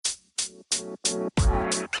What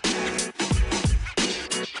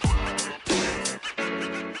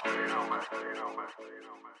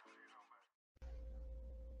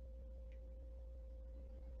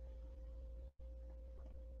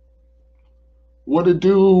to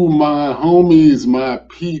do, my homies, my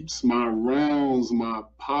peeps, my rounds, my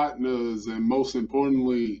partners, and most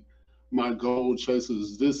importantly, my goal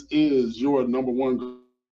chasers. This is your number one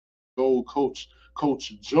goal coach,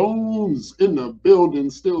 Coach Jones, in the building,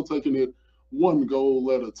 still taking it one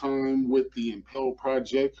goal at a time with the Impel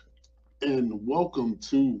Project. And welcome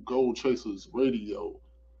to Goal Chasers Radio,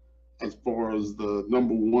 as far as the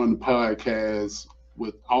number one podcast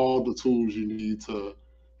with all the tools you need to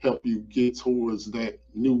help you get towards that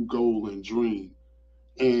new goal and dream.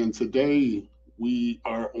 And today we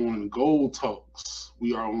are on Goal Talks.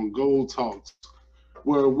 We are on Goal Talks,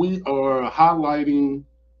 where we are highlighting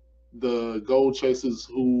the goal chasers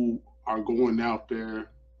who are going out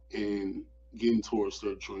there and getting towards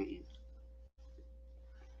their dream.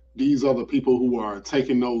 These are the people who are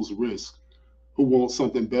taking those risks, who want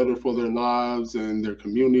something better for their lives and their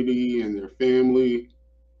community and their family.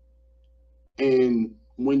 And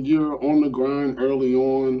when you're on the grind early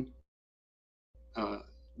on, uh,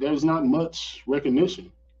 there's not much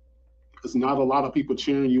recognition. It's not a lot of people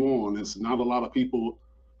cheering you on. It's not a lot of people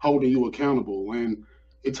holding you accountable. And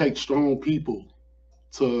it takes strong people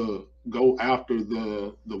to go after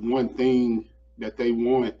the one thing that they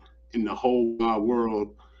want in the whole wide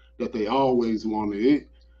world that they always wanted.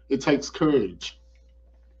 It takes courage.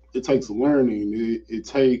 It takes learning. It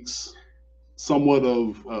takes somewhat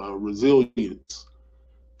of resilience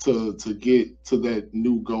to get to that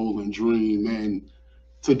new goal and dream. And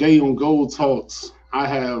today on Goal Talks, I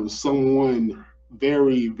have someone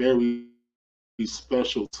very, very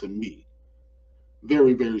special to me.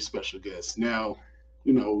 Very, very special guest. Now,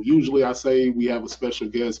 usually I say we have a special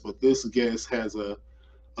guest, but this guest has a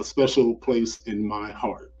special place in my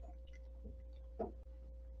heart.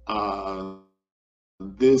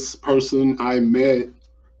 This person I met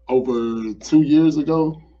over 2 years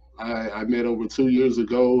ago. I met over 2 years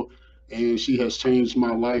ago, and she has changed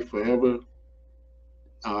my life forever.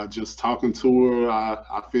 Just talking to her,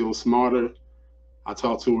 I feel smarter. I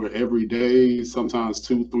talk to her every day, sometimes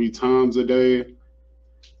two, three times a day.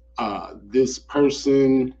 This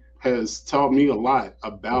person has taught me a lot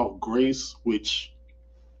about grace, which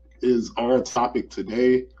is our topic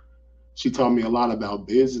today. She taught me a lot about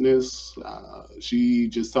business. She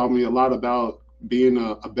just taught me a lot about being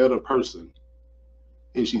a better person.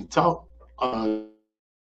 And uh,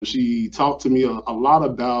 she talked to me a lot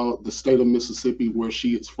about the state of Mississippi, where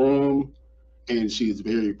she is from, and she is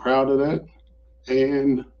very proud of that.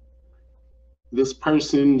 And this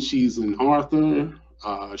person, she's an author.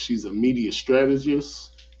 She's a media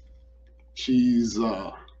strategist. She's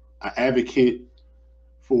an advocate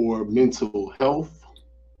for mental health.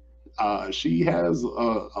 She has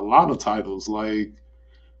a lot of titles. Like,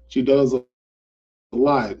 she does a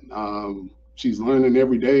lot. She's learning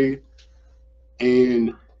every day.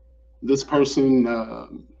 And this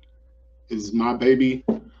person is my baby,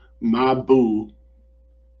 my boo,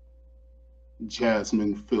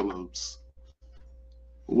 Jasmine Phillips.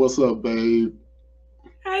 What's up, babe?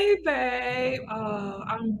 Hey, babe.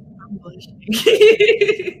 I'm blushing.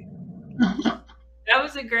 That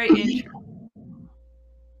was a great intro.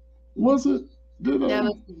 Was it? Did That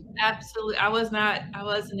was absolutely. I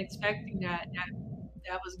wasn't expecting that.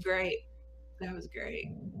 That was great. That was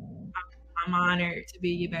great. I'm honored to be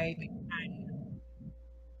your baby.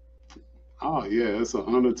 Oh yeah, it's an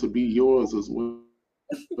honor to be yours as well,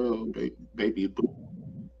 baby boo.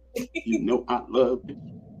 You know I love it.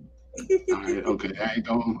 All right, okay. I ain't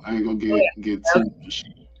gonna get too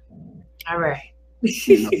mushy. All right.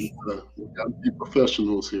 We gotta be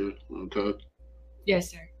professionals here. Okay.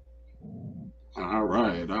 Yes, sir. All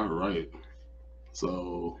right, all right.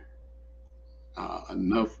 So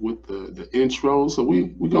enough with the intro. So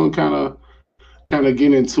we're gonna kind of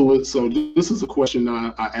get into it. So this is a question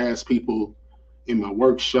I ask people in my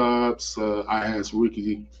workshops. I asked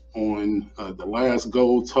Ricky on the last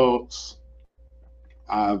Gold Talks.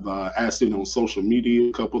 I've asked it on social media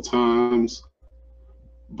a couple times.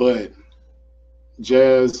 But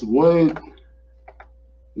Jazz, let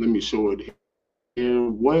me show it here.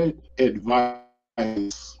 What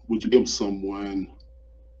advice would you give someone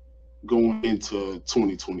going into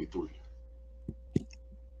 2023?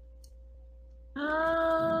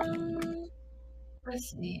 Um,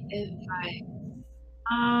 let's see. Advice.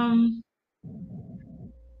 Um,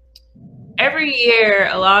 every year,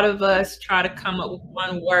 a lot of us try to come up with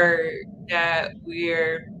one word that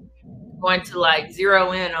we're going to like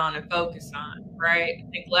zero in on and focus on, right? I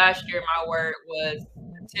think last year my word was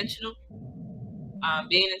intentional,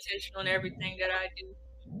 being intentional in everything that I do.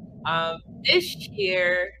 This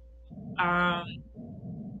year, um,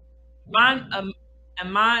 mine,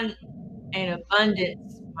 mine, an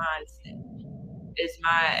abundance mindset is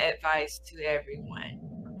my advice to everyone.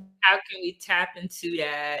 How can we tap into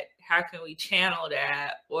that? How can we channel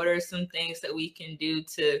that? What are some things that we can do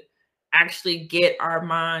to actually get our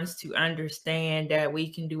minds to understand that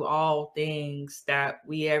we can do all things that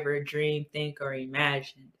we ever dream, think, or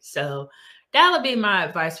imagine? So that would be my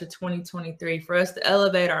advice for 2023, for us to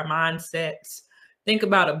elevate our mindsets, think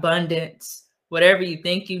about abundance, whatever you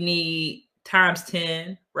think you need times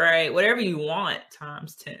 10, right? Whatever you want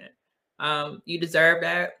times 10. You deserve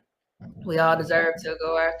that. We all deserve to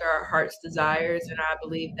go after our heart's desires, and I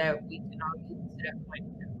believe that we can all get to that point.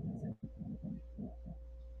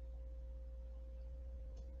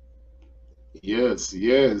 Yes,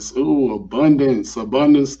 yes. Ooh, abundance,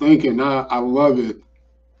 abundance thinking. I love it.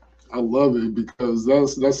 I love it because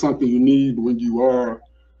that's something you need when you are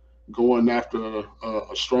going after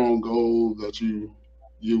a strong goal that you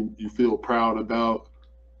feel proud about.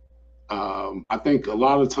 I think a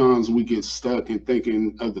lot of times we get stuck in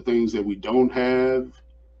thinking of the things that we don't have,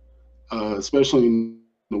 especially in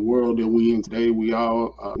the world that we in today. We're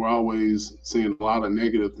always seeing a lot of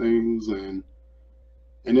negative things, and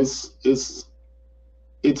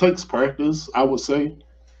it takes practice, I would say,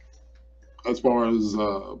 as far as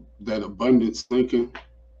that abundance thinking.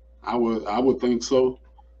 I would think so.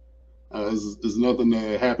 It's nothing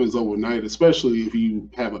that happens overnight, especially if you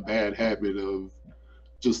have a bad habit of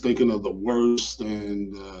just thinking of the worst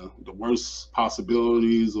and the worst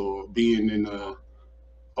possibilities, or being in a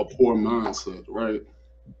poor mindset, right?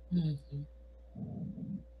 Mhm.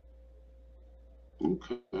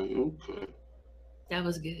 Okay, okay. That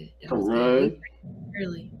was good. That All was good. We right. preaching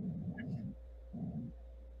early.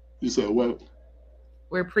 You said what?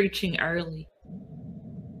 We're preaching early.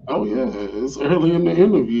 Oh yeah, it's early in the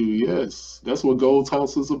interview. Yes, that's what Gold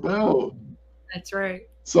Toss is about. That's right.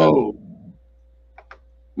 So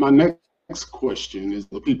my next question is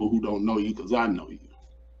the people who don't know you, because I know you.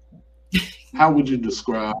 How would you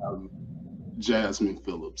describe Jasmine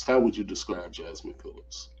Phillips? How would you describe Jasmine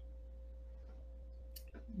Phillips?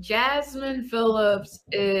 Jasmine Phillips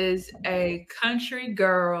is a country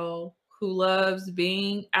girl who loves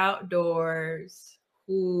being outdoors,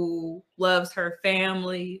 who loves her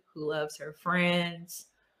family, who loves her friends,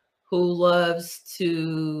 who loves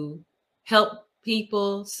to help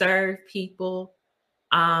people, serve people.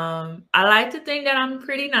 I like to think that I'm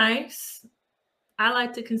pretty nice. I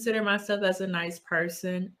like to consider myself as a nice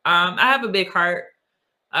person. I have a big heart.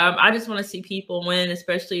 I just want to see people win,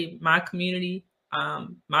 especially my community,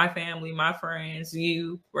 my family, my friends,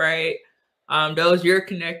 you, right? Those you're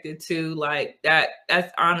connected to, like that.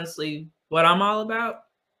 That's honestly what I'm all about.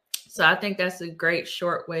 So I think that's a great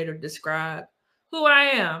short way to describe who I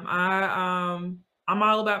am. I'm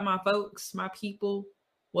all about my folks, my people,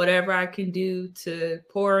 whatever I can do to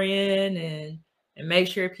pour in and make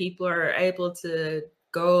sure people are able to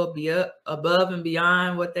go above and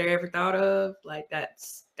beyond what they ever thought of. Like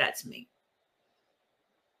that's me.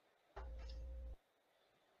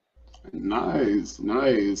 Nice,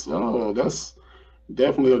 nice. Oh, that's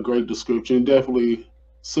definitely a great description. Definitely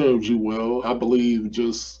serves you well. I believe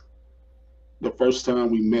just the first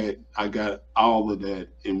time we met, I got all of that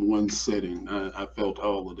in one setting. I felt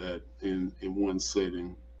all of that in one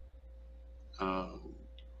setting. Uh,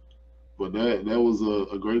 but that was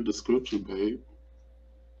a great description, babe.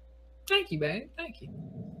 Thank you, babe. Thank you.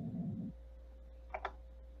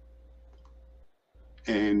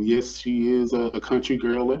 And yes, she is a country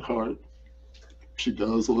girl at heart. She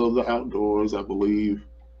does love the outdoors. I believe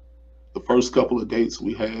the first couple of dates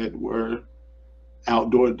we had were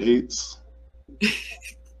outdoor dates.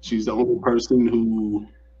 She's the only person who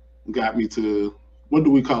got me to, what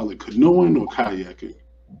do we call it, canoeing or kayaking?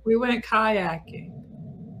 We went kayaking.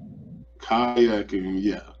 Kayaking,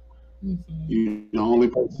 yeah. Mhm. You're the only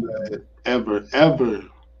person that ever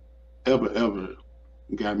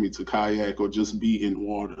got me to kayak or just be in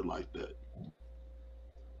water like that.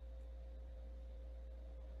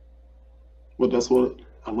 Well, that's what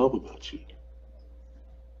I love about you.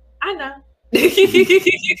 I know.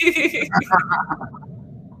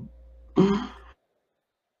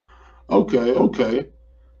 Okay, okay.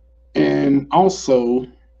 And also,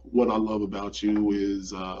 what I love about you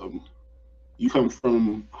is you come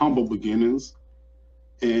from humble beginnings.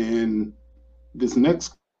 And this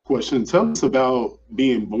next question, tell us about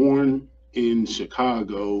being born in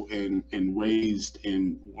Chicago and raised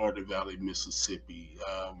in Water Valley, Mississippi.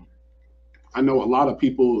 I know a lot of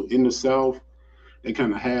people in the South, they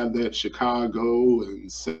kind of have that Chicago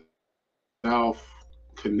and South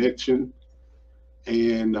connection,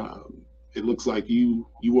 and it looks like you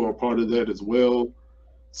were a part of that as well.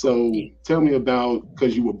 So tell me about,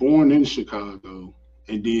 because you were born in Chicago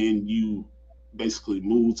and then you basically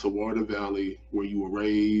moved to Water Valley where you were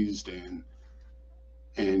raised and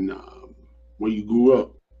where you grew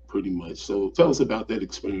up pretty much. So tell us about that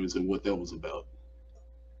experience and what that was about.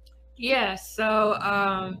 Yeah, so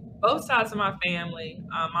both sides of my family,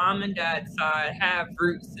 mom and dad's side, have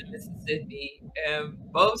roots in Mississippi, and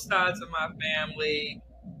both sides of my family,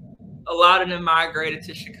 a lot of them migrated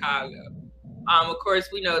to Chicago. Of course,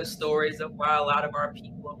 we know the stories of why a lot of our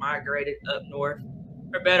people migrated up north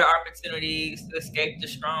for better opportunities to escape the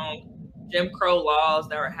strong Jim Crow laws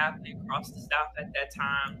that were happening across the South at that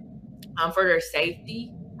time, for their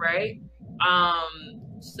safety, right?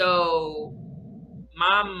 So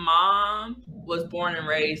my mom was born and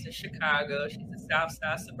raised in Chicago. She's a South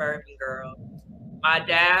Side suburban girl. My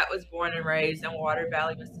dad was born and raised in Water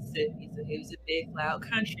Valley, Mississippi, so he was a big, loud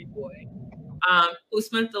country boy, who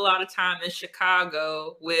spent a lot of time in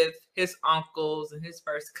Chicago with his uncles and his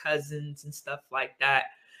first cousins and stuff like that.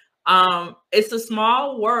 It's a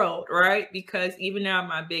small world, right? Because even now at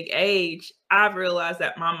my big age, I've realized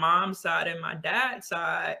that my mom's side and my dad's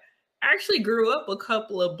side actually grew up a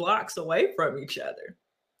couple of blocks away from each other,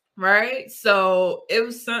 right? So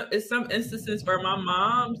it's some instances where my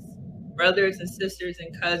mom's brothers and sisters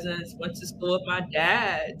and cousins went to school with my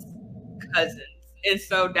dad's cousins. And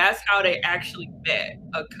so that's how they actually met.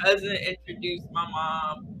 A cousin introduced my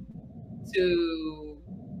mom to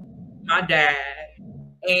my dad,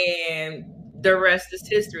 and the rest is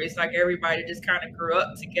history. It's like everybody just kind of grew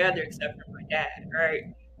up together except for my dad, right?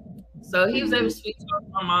 So he was able to Hmm. sweet talk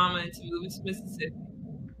my mama into moving to Mississippi.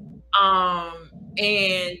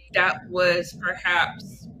 And that was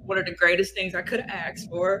perhaps one of the greatest things I could have asked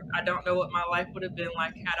for. I don't know what my life would have been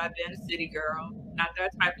like had I been a city girl. Not that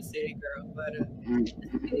type of city girl, but a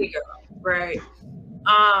city girl, right?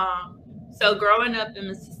 So growing up in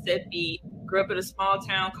Mississippi, grew up in a small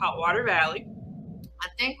town called Water Valley. I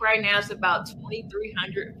think right now it's about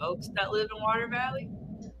 2,300 folks that live in Water Valley.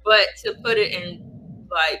 But to put it in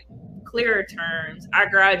like clearer terms, I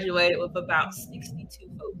graduated with about 62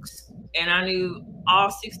 folks, and I knew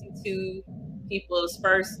all 62 people's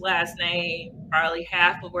first, last name, probably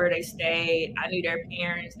half of where they stayed. I knew their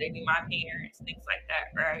parents, they knew my parents, things like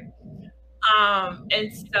that, right?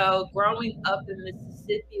 And so growing up in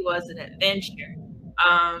Mississippi was an adventure.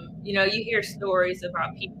 You hear stories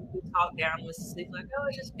about people who talk down Mississippi like, oh,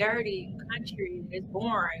 it's just dirty and country, it's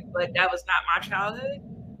boring. But that was not my childhood.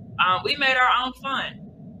 We made our own fun.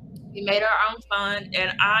 We made our own fun,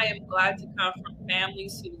 and I am glad to come from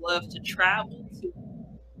families who love to travel too.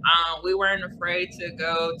 We weren't afraid to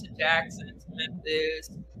go to Jackson, to Memphis,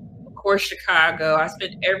 of course, Chicago. I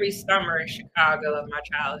spent every summer in Chicago of my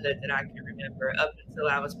childhood that I can remember up until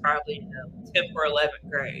I was probably in the 10th or 11th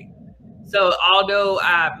grade. So, although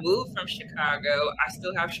I moved from Chicago, I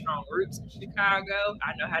still have strong roots in Chicago.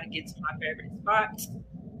 I know how to get to my favorite spots.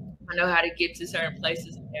 I know how to get to certain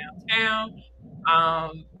places in downtown.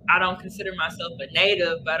 I don't consider myself a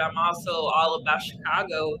native, but I'm also all about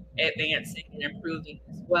Chicago advancing and improving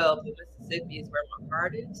as well. But Mississippi is where my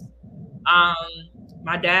heart is.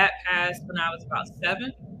 My dad passed when I was about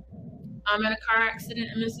 7. I'm in a car accident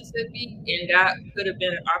in Mississippi, and that could have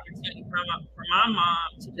been an opportunity for my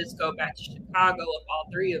mom to just go back to Chicago with all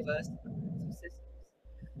three of us, two sisters.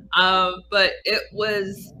 But it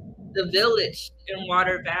was the village in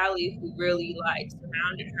Water Valley who really like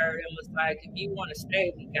surrounded her and was like, if you want to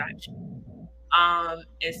stay, we got you.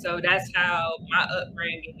 And so that's how my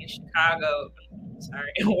upbringing in Chicago, sorry,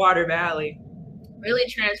 in Water Valley, really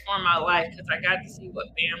transformed my life because I got to see what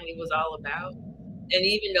family was all about. And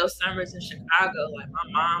even those summers in Chicago, like my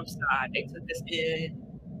mom's side, they took us in,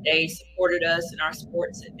 they supported us in our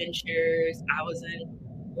sports adventures. I was in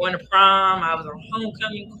going to prom, I was on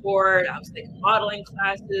homecoming court, I was taking modeling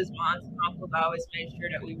classes. My aunts and uncles always made sure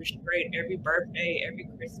that we were straight every birthday, every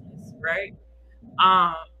Christmas, right?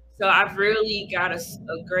 Um, so I've really got a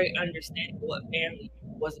great understanding of what family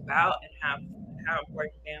was about and how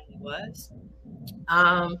important family was.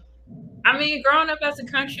 Um, I mean, growing up as a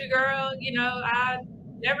country girl, I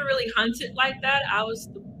never really hunted like that. I was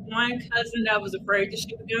the one cousin that was afraid to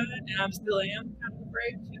shoot a gun, and I'm still am kind of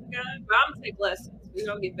afraid to shoot a gun. But I'm gonna take lessons. We're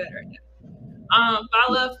gonna get better at that. But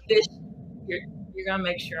I love fishing. You're gonna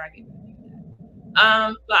make sure I get better at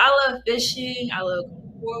that. But I love fishing. I love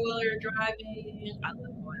going 4-wheeler driving. I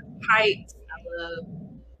love going on hikes. I love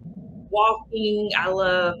walking. I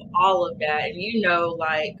love all of that. And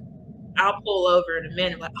like I'll pull over in a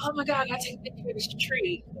minute, like, oh my God, I gotta take a picture of this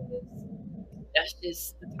tree. That's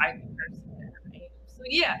just the type of person that I am. So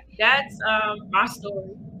yeah, that's my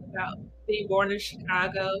story about being born in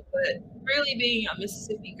Chicago, but really being a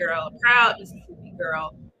Mississippi girl, a proud Mississippi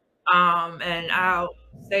girl. And I'll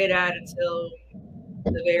say that until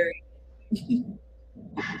the very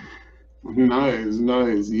Nice,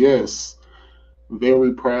 nice. Yes,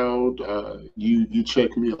 very proud. You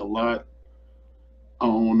check me a lot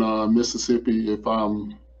on Mississippi if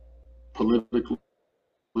I'm politically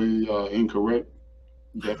incorrect,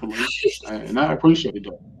 definitely, and I appreciate it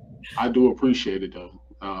though. I do appreciate it though,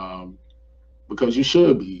 because you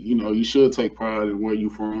should be. You know, you should take pride in where you're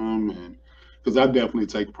from, and because I definitely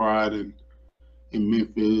take pride in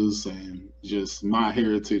Memphis and just my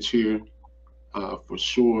heritage here, for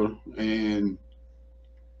sure. And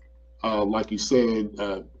like you said,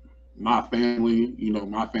 my family, you know,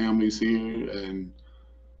 my family's here, and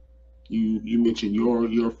you mentioned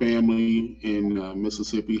your family in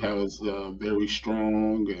Mississippi, how it's very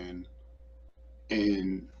strong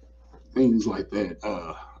and things like that.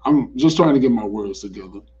 I'm just trying to get my words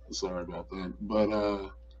together. Sorry about that,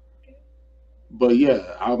 but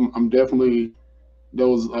yeah, I'm definitely that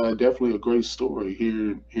was definitely a great story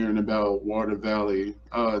hearing about Water Valley.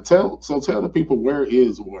 Tell the people, where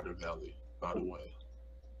is Water Valley, by the way.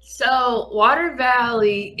 So Water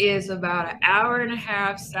Valley is about an hour and a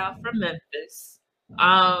half south from Memphis.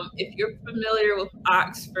 If you're familiar with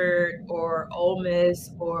Oxford or Ole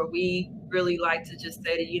Miss, or we really like to just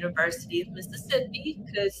say the University of Mississippi,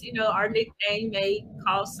 because you know our nickname may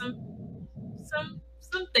cause some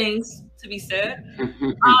things to be said.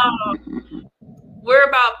 Um, we're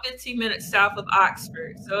about 15 minutes south of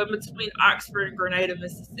Oxford, so in between Oxford and Grenada,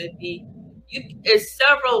 Mississippi. It's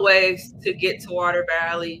several ways to get to Water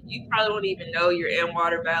Valley. You probably won't even know you're in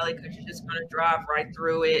Water Valley because you're just going to drive right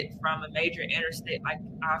through it from a major interstate like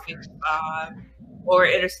I-55 or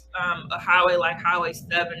a highway like Highway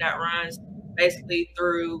 7 that runs basically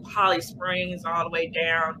through Holly Springs all the way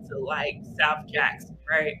down to like South Jackson,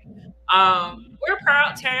 right? We're a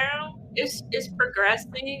proud town. It's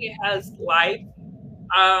progressing. It has life.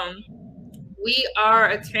 Um, we are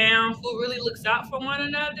a town who really looks out for one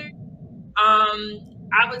another.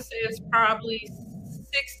 I would say it's probably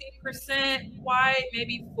 60% white,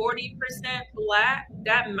 maybe 40% black.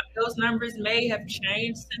 Those numbers may have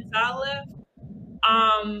changed since I left.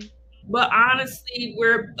 Um, but honestly,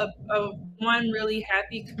 we're a one really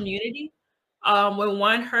happy community. When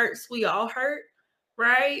one hurts, we all hurt,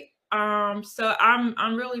 right? So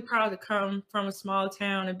I'm really proud to come from a small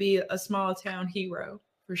town and be a small town hero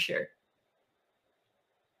for sure.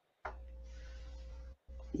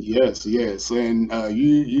 Yes, yes, and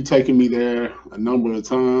you taking me there a number of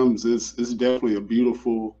times. It's definitely a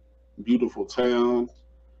beautiful town.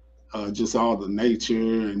 Just all the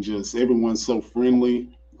nature and just everyone's so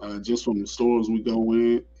friendly. Just from the stores we go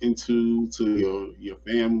into to your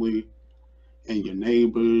family and your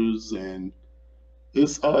neighbors, and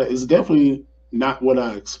it's definitely not what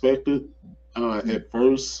I expected at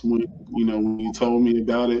first when when you told me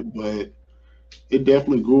about it, but it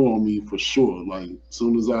definitely grew on me for sure. Like as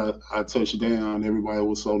soon as I touched down, everybody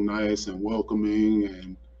was so nice and welcoming,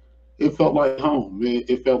 and it felt like home.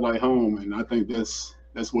 It felt like home, and I think that's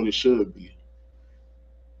what it should be.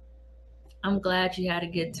 I'm glad you had a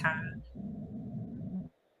good time.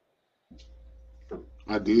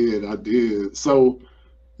 I did. So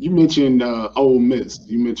you mentioned Ole Miss.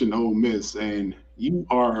 You mentioned Ole Miss, and you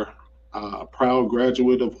are a proud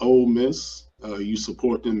graduate of Ole Miss. You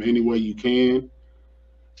support them any way you can.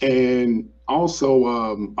 And also,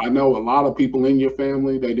 I know a lot of people in your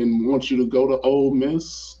family, they didn't want you to go to Ole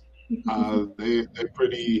Miss. They're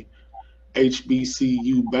pretty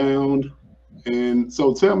HBCU bound. And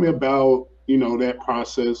so tell me about, that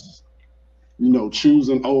process,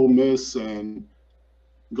 choosing Ole Miss and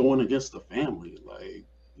going against the family. Like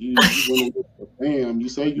you went against the fam. You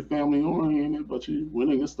say you're family oriented, but you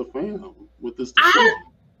went against the fam with this I decision.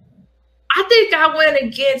 I think I went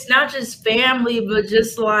against not just family, but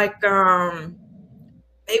just like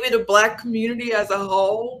maybe the black community as a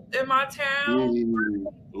whole in my town. Mm,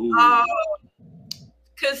 ooh.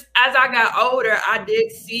 Because as I got older, I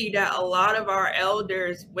did see that a lot of our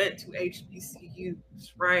elders went to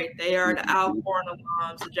HBCUs, right? They are the Mhm. Alcorn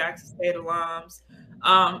alums, the Jackson State alums.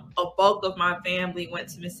 A bulk of my family went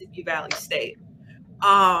to Mississippi Valley State.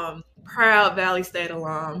 Proud Valley State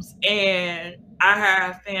alums. And I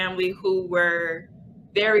have family who were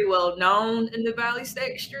very well known in the Valley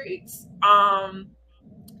State streets. And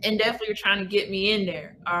definitely were trying to get me in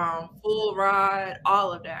there. Full ride,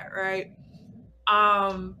 all of that, right?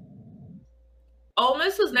 Um, Ole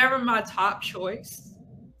Miss was never my top choice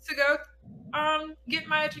to go get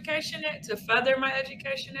my education at, to further my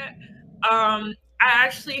education at. I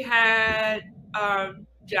actually had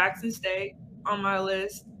Jackson State on my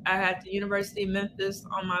list. I had the University of Memphis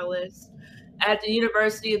on my list. I had the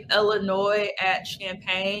University of Illinois at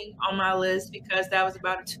Champaign on my list because that was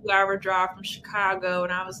about a 2-hour drive from Chicago,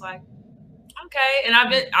 and I was like, okay. And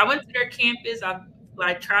I went to their campus. I've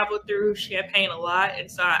like traveled through Champaign a lot, and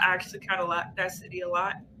so I actually kind of like that city a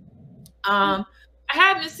lot. I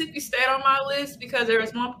had Mississippi State on my list because there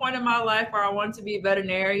was one point in my life where I wanted to be a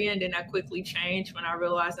veterinarian. Then I quickly changed when I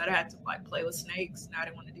realized that I had to like play with snakes, and I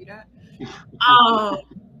didn't want to do that.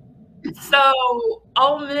 So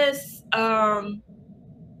Ole Miss, Ole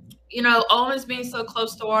Miss being so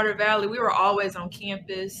close to Water Valley, we were always on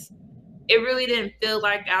campus. It really didn't feel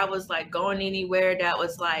like I was like going anywhere that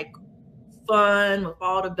was like fun with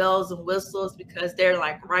all the bells and whistles because they're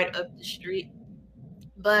like right up the street.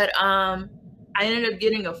 But I ended up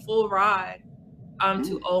getting a full ride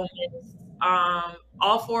to Ole Miss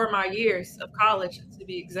all 4 of my years of college, to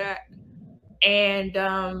be exact. And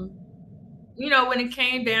when it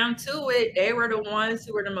came down to it, they were the ones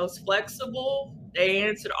who were the most flexible. They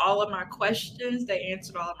answered all of my questions. They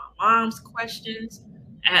answered all of my mom's questions.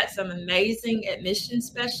 I had some amazing admission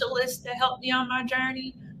specialists that helped me on my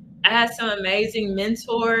journey. I had some amazing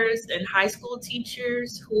mentors and high school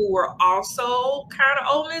teachers who were also kind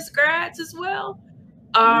of Ole Miss grads as well,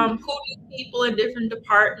 who knew people in different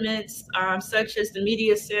departments, such as the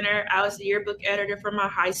media center. I was the yearbook editor for my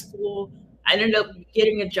high school. I ended up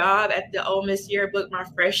getting a job at the Ole Miss yearbook my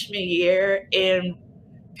freshman year and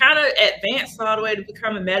kind of advanced all the way to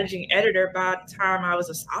become a managing editor by the time I was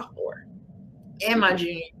a sophomore in my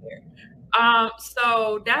junior year.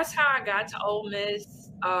 So that's how I got to Ole Miss.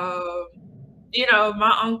 My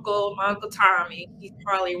uncle Tommy, he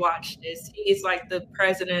probably watched this. He's like the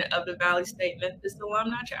president of the Valley State Memphis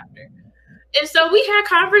alumni chapter. And so we had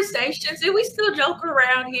conversations and we still joke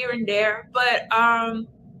around here and there, but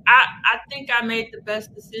I think I made the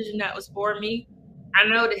best decision that was for me. I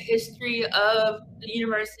know the history of the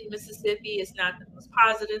University of Mississippi is not the most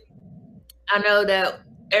positive. I know that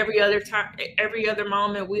every other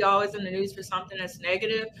moment, we always in the news for something that's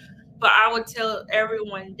negative. But I would tell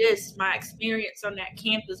everyone this: my experience on that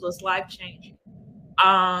campus was life-changing.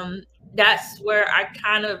 That's where I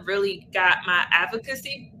kind of really got my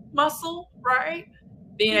advocacy muscle, right?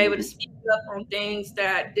 Being able to speak up on things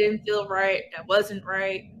that didn't feel right, that wasn't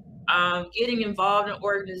right. Getting involved in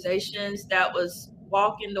organizations that was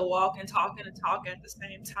walking the walk and talking the talk at the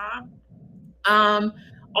same time.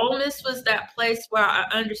 Ole Miss was that place where I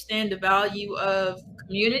understand the value of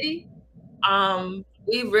community.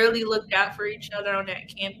 We really looked out for each other on that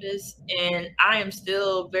campus, and I am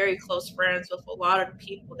still very close friends with a lot of the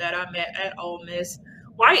people that I met at Ole Miss,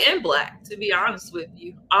 white and black, to be honest with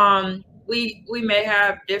you. We may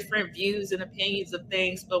have different views and opinions of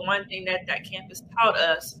things, but one thing that campus taught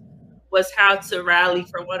us was how to rally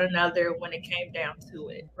for one another when it came down to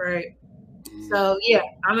it, right? So yeah,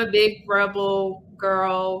 I'm a big Rebel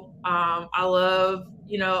girl. I love,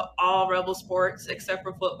 all Rebel sports except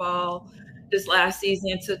for football. This last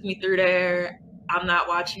season took me through there. I'm not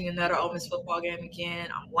watching another Ole Miss football game again.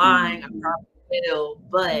 I'm lying. I probably will,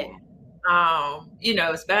 but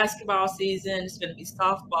it's basketball season. It's going to be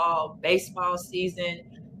softball, baseball season.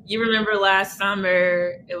 You remember last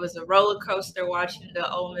summer, it was a roller coaster watching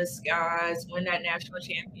the Ole Miss guys win that national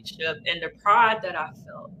championship, and the pride that I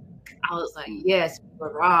felt. I was like, yes, we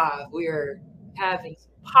arrived. We're having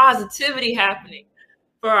positivity happening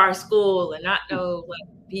for our school and not no like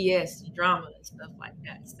BS and drama and stuff like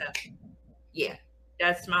that. So yeah,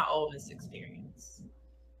 that's my Ole Miss experience.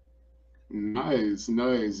 Nice,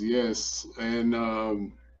 yes. And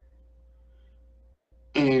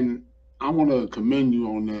I want to commend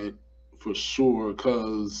you on that for sure,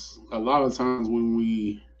 because a lot of times when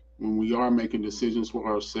we are making decisions for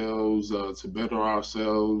ourselves to better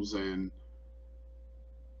ourselves and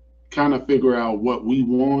kind of figure out what we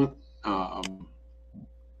want,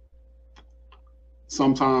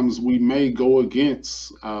 sometimes we may go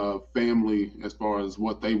against family as far as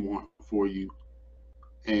what they want for you.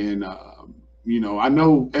 And, I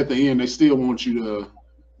know at the end they still want you to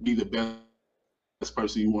be the best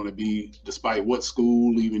person you want to be, despite what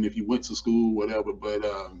school, even if you went to school, whatever. But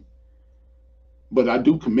I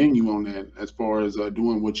do commend you on that as far as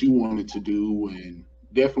doing what you wanted to do. And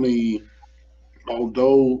definitely,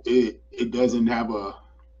 although it doesn't have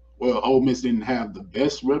Ole Miss didn't have the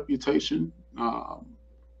best reputation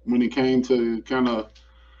when it came to kind of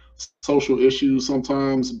social issues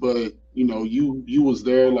sometimes, but you was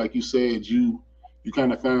there, like you said, you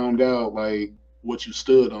kind of found out like what you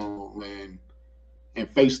stood on, and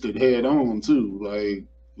faced it head on too. Like,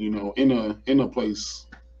 in a place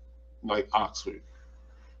like Oxford.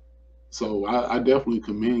 So I definitely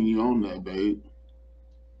commend you on that, babe.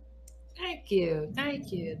 Thank you.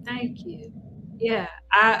 Thank you. Thank you. Yeah.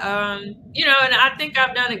 And I think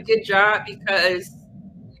I've done a good job because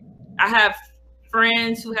I have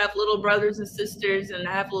friends who have little brothers and sisters, and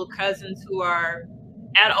I have little cousins who are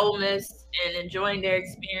at Ole Miss and enjoying their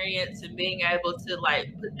experience and being able to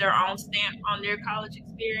like put their own stamp on their college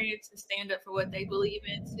experience and stand up for what they believe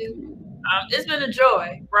in too. It's been a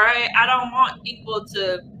joy, right? I don't want people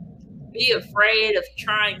to be afraid of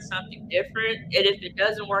trying something different. And if it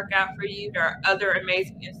doesn't work out for you, there are other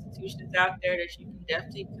amazing institutions out there that you can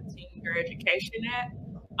definitely continue your education at.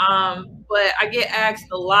 But I get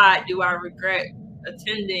asked a lot, do I regret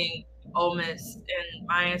attending Ole Miss? And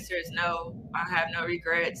my answer is no. I have no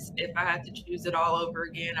regrets. If I had to choose it all over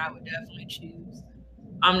again, I would definitely choose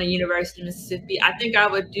the University of Mississippi. I think I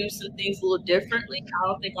would do some things a little differently. I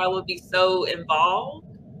don't think I would be so involved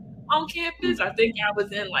on campus. I think I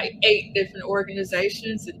was in like 8 different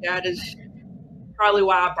organizations, and that is probably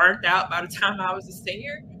why I burnt out by the time I was a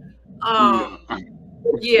senior. Yeah,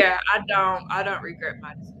 Yeah, I don't regret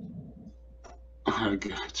my decision. I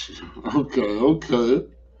got you. Okay, okay.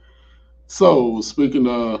 So speaking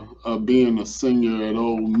of being a senior at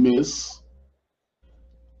Ole Miss,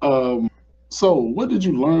 so what did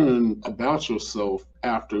you learn about yourself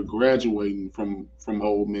after graduating from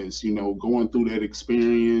Ole Miss? Going through that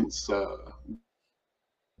experience,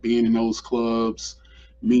 being in those clubs,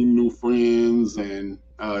 meeting new friends, and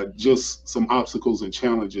just some obstacles and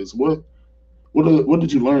challenges. What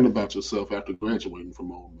did you learn about yourself after graduating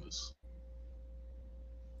from Ole Miss?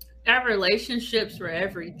 That relationships were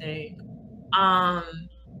everything. Um,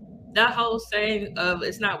 that whole saying of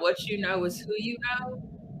it's not what you know, it's who you know,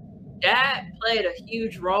 that played a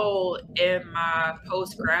huge role in my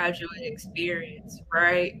postgraduate experience,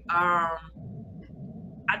 right? I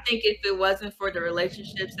think if it wasn't for the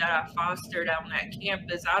relationships that I fostered on that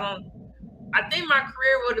campus, I think my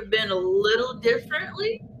career would have been a little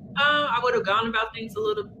differently. I would have gone about things a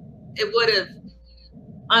little, it would have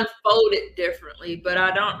unfolded differently, but I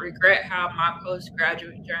don't regret how my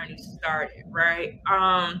postgraduate journey started, right?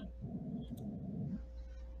 I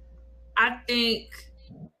think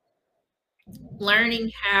learning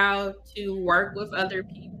how to work with other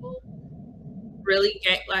people really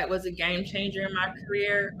was a game changer in my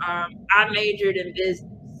career. I majored in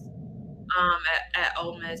business at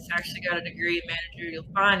Ole Miss. I actually got a degree in managerial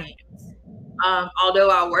finance. Although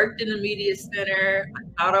I worked in the media center, I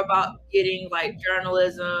thought about getting like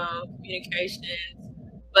journalism, communications,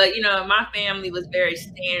 but my family was very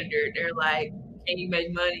standard. They're like, "Can you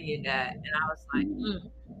make money in that?" And I was like,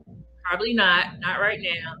 "Probably not right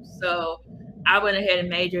now." So I went ahead and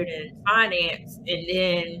majored in finance, and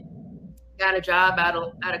then got a job at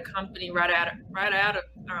a company right out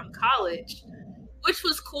of college, which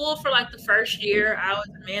was cool for like the first year. I was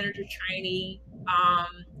a manager trainee,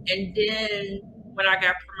 and then when I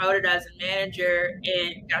got promoted as a manager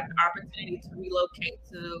and got the opportunity to relocate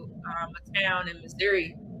to a town in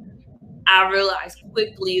Missouri, I realized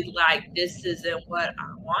quickly like this isn't what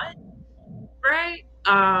I want, right?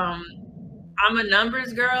 I'm a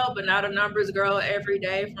numbers girl, but not a numbers girl every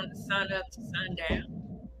day from the sun up to sundown.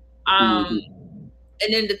 Um, Hmm.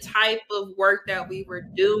 and then the type of work that we were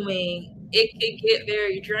doing, it could get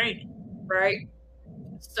very draining, right?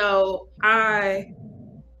 So I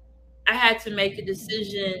had to make a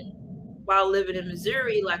decision while living in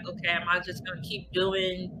Missouri, like, okay, am I just gonna keep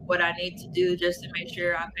doing what I need to do just to make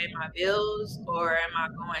sure I pay my bills, or am I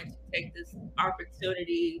going to take this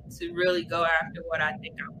opportunity to really go after what I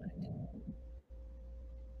think I want to do?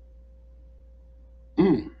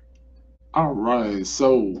 Mm. All right,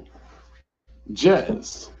 so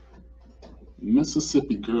Jazz,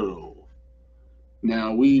 Mississippi girl.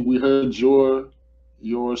 Now we heard your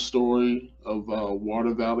story of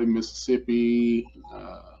Water Valley, Mississippi.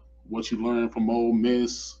 What you learned from Ole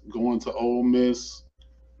Miss, going to Ole Miss,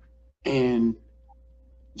 and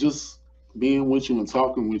just being with you and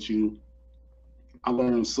talking with you. I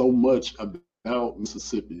learned so much about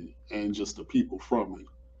Mississippi and just the people from it.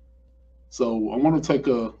 So I want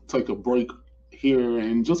to take a break here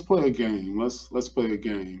and just play a game. Let's play a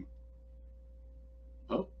game.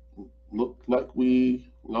 Oh, look like we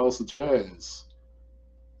lost the Jazz.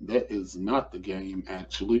 That is not the game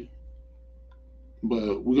actually,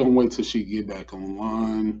 but we're gonna wait till she get back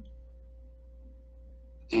online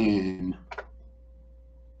and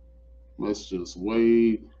let's just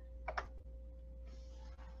wait.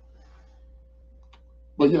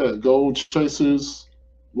 But yeah, Gold Chasers.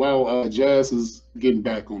 while Jazz is getting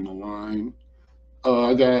back on the line,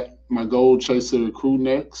 I got my Gold Chaser crew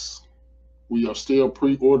necks. We are still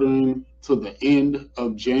pre-ordering to the end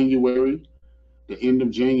of January. The end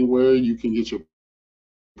of January, you can get your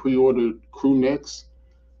pre-ordered crew necks.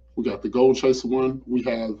 We got the Gold Chaser one. We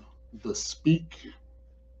have the Speak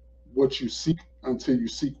What You Seek Until You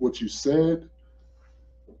Seek What You Said.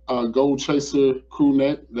 Gold Chaser crew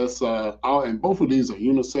neck. That's all, and both of these are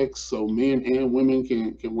unisex, so men and women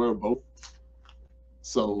can wear both.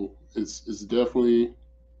 So it's definitely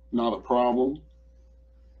not a problem.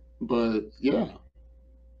 But yeah,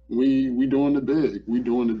 we doing the big. We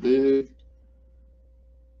doing the big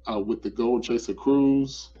with the Gold Chaser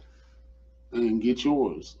Cruise, and get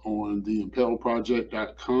yours on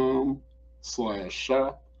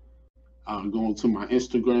theimpelproject.com/shop. Go to my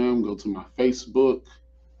Instagram, go to my Facebook,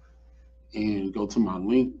 and go to my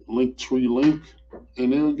link tree link,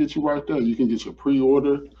 and it'll get you right there. You can get your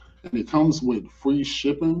pre-order, and it comes with free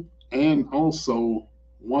shipping and also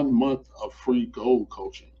 1 month of free gold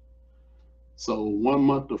coaching. So 1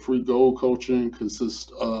 month of free gold coaching consists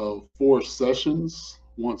of 4 sessions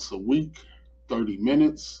once a week, 30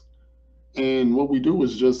 minutes. And what we do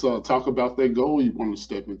is just talk about that goal you want to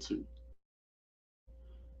step into,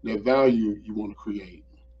 that value you want to create.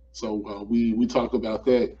 So we talk about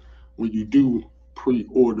that when you do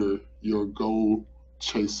pre-order your Gold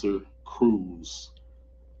Chaser cruise.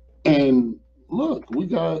 And look, we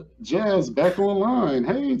got Jazz back online.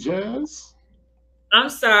 Hey, Jazz. I'm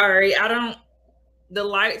sorry. The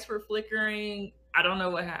lights were flickering. I don't know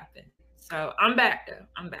what happened. So I'm back though.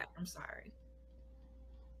 I'm back. I'm sorry.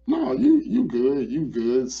 No, you good. You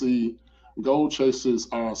good. See, Gold Chasers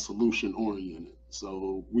are solution oriented.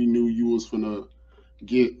 So we knew you was finna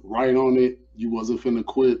get right on it. You wasn't finna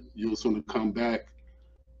quit. You was finna come back.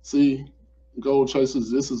 See, Gold Chasers,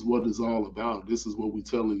 this is what it's all about. This is what we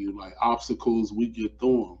telling you. Like obstacles, we get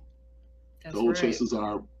through them. That's Gold right. Chasers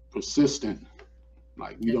are persistent.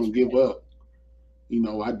 Like we That's don't give up.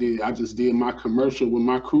 I just did my commercial with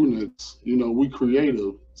my crew necks. We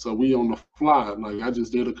creative, so we on the fly. Like I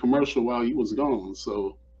just did a commercial while you was gone.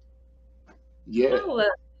 So yeah.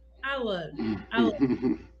 I love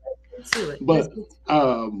it. Let's do it.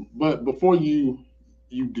 But before you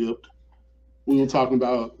dipped, we were talking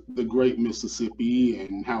about the great Mississippi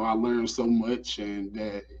and how I learned so much, and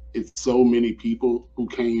that it's so many people who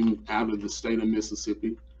came out of the state of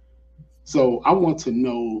Mississippi. So I want to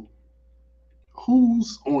know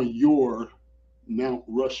who's on your Mount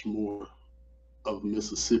Rushmore of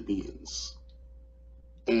Mississippians.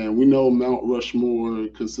 And we know Mount Rushmore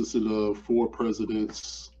consisted of 4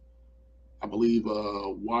 presidents. I believe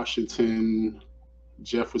Washington,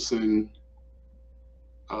 Jefferson,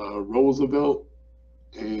 Roosevelt,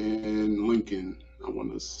 and Lincoln, I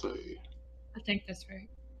want to say. I think that's right.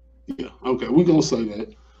 Yeah, okay, we're going to say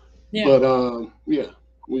that. Yeah. But yeah,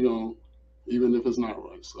 we're going to, even if it's not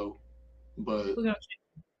right. So, but,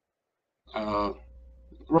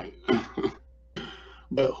 right.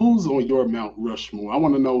 But who's on your Mount Rushmore? I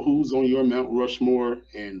want to know who's on your Mount Rushmore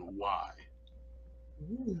and why.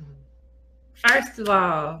 Ooh. First of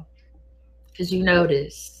all, because you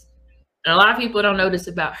notice, and a lot of people don't know this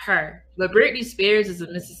about her, but Britney Spears is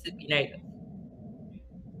a Mississippi native.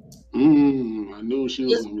 I knew she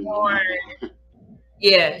was born.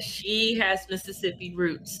 Yeah, she has Mississippi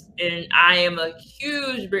roots, and I am a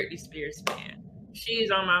huge Britney Spears fan.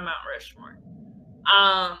 She's on my Mount Rushmore.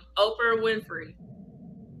 Oprah Winfrey,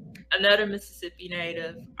 another Mississippi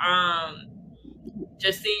native.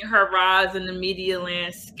 Just seeing her rise in the media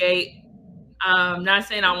landscape. Not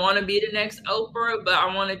saying I want to be the next Oprah, but I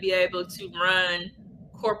want to be able to run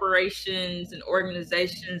corporations and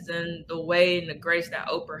organizations in the way and the grace that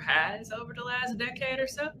Oprah has over the last decade or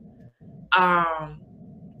so.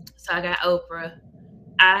 So I got Oprah.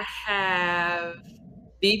 I have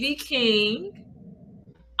B.B. King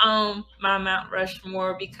on my Mount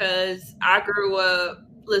Rushmore because I grew up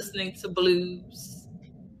listening to blues,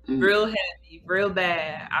 real heavy, real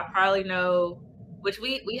bad. I probably know, which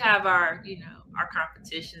we have our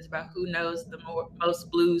competitions about who knows the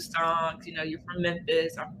most blues songs. You're from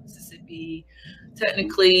Memphis, I'm from Mississippi.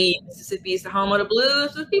 Technically, Mississippi is the home of the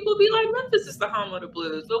blues, but people be like, Memphis is the home of the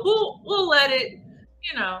blues. But we'll let it,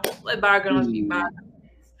 let bygones be bygones.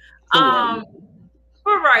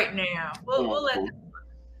 For right now, we'll let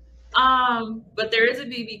them. But there is a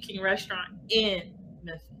B.B. King restaurant in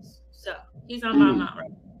Memphis, so he's on my Mount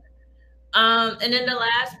Rushmore. And then the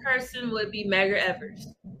last person would be Medgar Evers.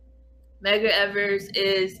 Medgar Evers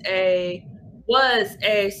was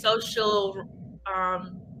a social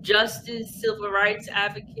justice, civil rights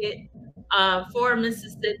advocate for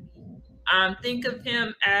Mississippi. Think of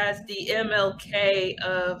him as the MLK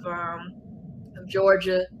of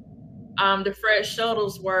Georgia, the Fred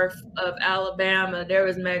Shuttlesworth of Alabama. There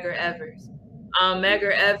was Medgar Evers.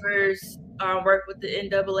 Medgar Evers worked with the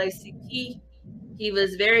NAACP. He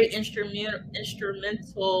was very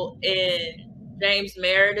instrumental in James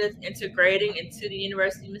Meredith integrating into the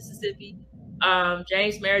University of Mississippi.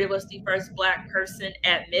 James Meredith was the first Black person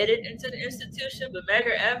admitted into the institution, but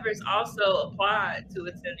Medgar Evers also applied to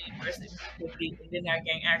attend the University of Mississippi and did not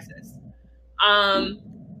gain access.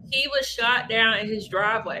 He was shot down in his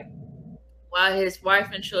driveway while his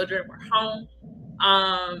wife and children were home.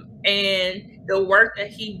 And the work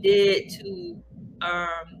that he did to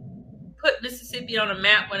put Mississippi on a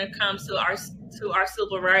map when it comes to our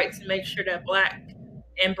civil rights, and make sure that Black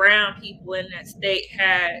and brown people in that state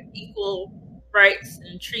had equal rights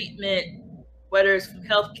and treatment, whether it's from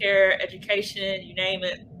healthcare, education, you name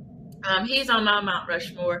it. He's on my Mount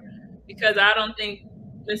Rushmore because I don't think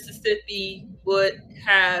Mississippi would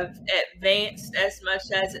have advanced as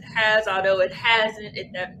much as it has, although it hasn't.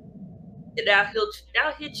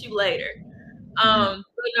 That'll hit you later. But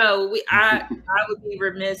no, I would be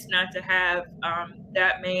remiss not to have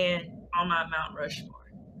that man on my Mount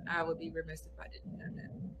Rushmore. I would be remiss if I didn't have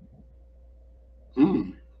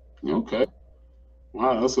that. Okay.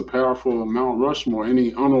 Wow, that's a powerful Mount Rushmore.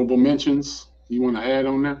 Any honorable mentions you want to add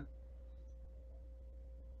on that?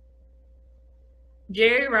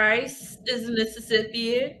 Jerry Rice is a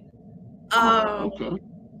Mississippian. Okay.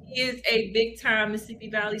 He is a big-time Mississippi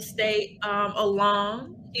Valley State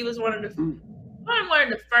alum. He was one of the one of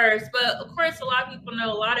the first, but of course, a lot of people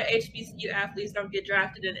know a lot of HBCU athletes don't get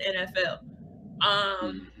drafted in the NFL.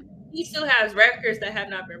 He still has records that have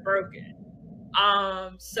not been broken.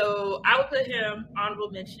 So I would put him honorable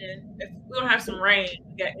mention. If we don't have some rain,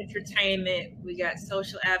 we got entertainment, we got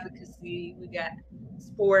social advocacy, we got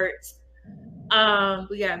sports,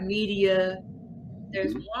 we got media.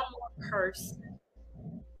 There's one more person.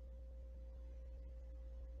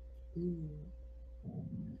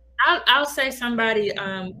 I'll say somebody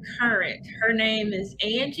current. Her name is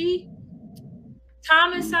Angie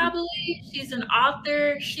Thomas, I believe. She's an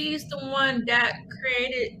author. She's the one that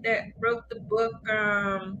wrote the book.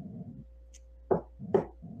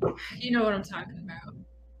 You know what I'm talking about.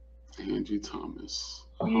 Angie Thomas.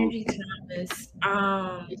 Angie Thomas.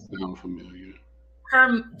 It sounds familiar.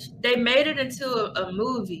 They made it into a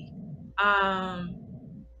movie. And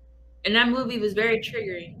that movie was very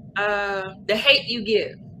triggering. The Hate U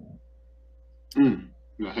Give.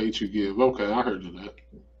 The Hate U Give. Okay, I heard of that.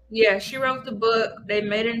 Yeah, she wrote the book. They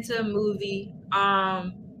made it into a movie.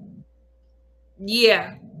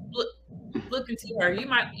 Yeah, look into her.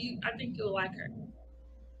 I think you'll like her.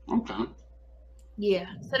 Okay. Yeah,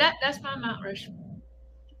 so that's my Mount Rushmore.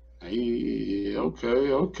 Hey,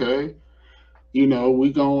 okay. You know,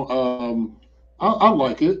 we gon' I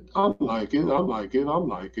like it. I like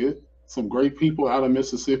it. Some great people out of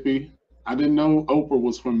Mississippi. I didn't know Oprah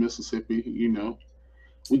was from Mississippi, you know.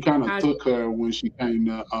 We kind of took her when she came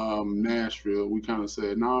to Nashville. We kind of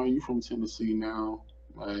said, "Nah, you from Tennessee now."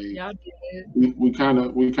 Like, y'all did. We kind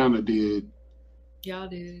of did. Y'all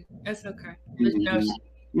did. That's okay. No,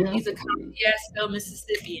 he's a Fiasco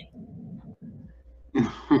Mississippian.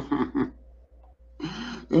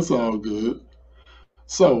 It's all good.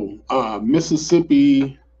 So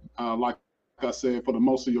Mississippi, like I said, for the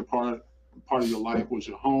most of your part of your life was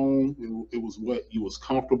your home. It was what you was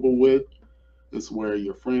comfortable with. It's where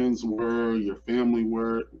your friends were, your family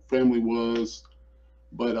was.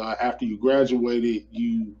 But after you graduated,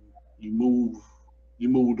 you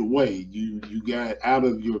moved away. You got out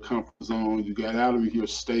of your comfort zone. You got out of your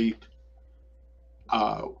state,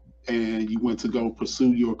 and you went to go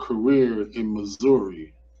pursue your career in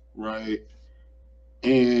Missouri, right?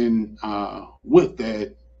 And with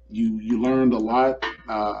that, you learned a lot.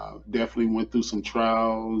 Definitely went through some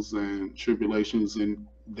trials and tribulations in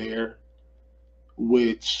there,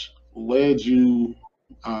 which led you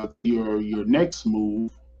your next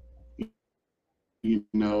move. You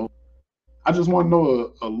know, I just want to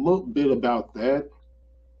know a little bit about that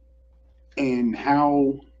and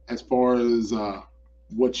how, as far as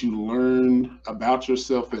what you learned about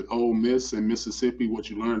yourself at Ole Miss in Mississippi, what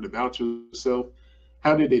you learned about yourself,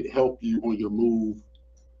 how did it help you on your move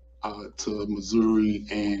to Missouri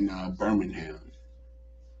and Birmingham?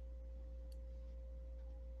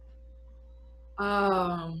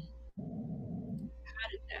 How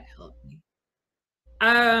did that help me?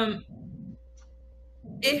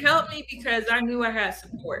 It helped me because I knew I had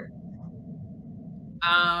support.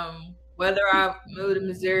 Whether I moved to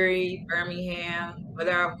Missouri, Birmingham,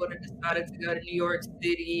 whether I would have decided to go to New York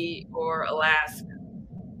City or Alaska,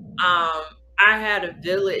 I had a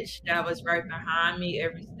village that was right behind me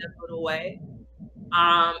every step of the way.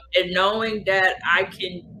 And knowing that I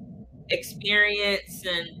can experience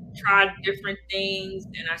and try different things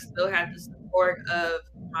and I still had the support of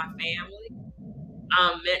my family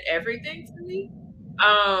meant everything to me.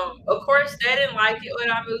 Of course, they didn't like it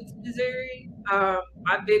when I moved to Missouri.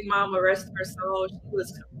 My big mama, rest her soul, she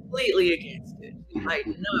was completely against it. She's like,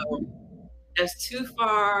 no, that's too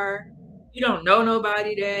far. You don't know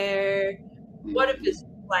nobody there. What if it's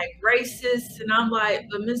like racist? And I'm like,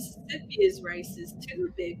 but Mississippi is racist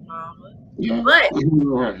too, big mama. Yeah, But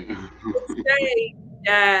right. say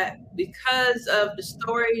that because of the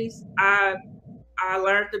stories I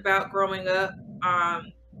learned about growing up,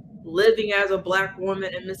 living as a Black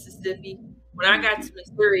woman in Mississippi, when I got to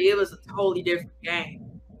Missouri, it was a totally different game.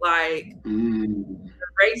 Like the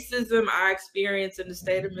racism I experienced in the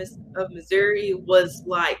state of Missouri was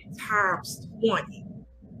like times 20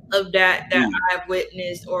 of that I've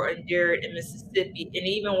witnessed or endured in Mississippi, and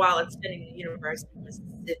even while attending the University of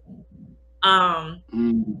Mississippi.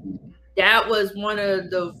 That was one of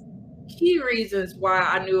the key reasons why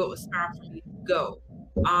I knew it was time for me to go.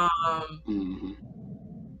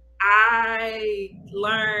 I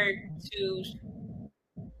learned to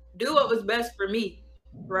do what was best for me,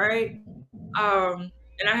 right?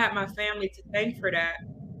 And I had my family to thank for that.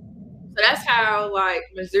 So that's how like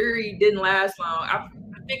Missouri didn't last long. I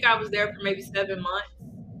think I was there for maybe 7 months,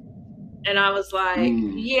 and I was like,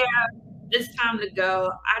 yeah, it's time to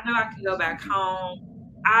go. I know I can go back home.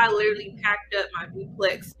 I literally packed up my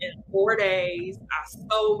duplex in 4 days. I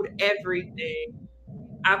sold everything.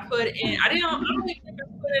 I don't even think I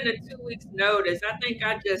put in a 2 weeks notice. I think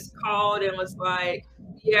I just called and was like,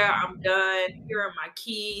 yeah, I'm done. Here are my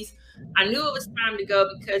keys. I knew it was time to go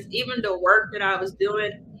because even the work that I was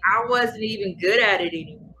doing, I wasn't even good at it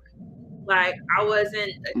anymore. Like I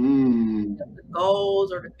wasn't the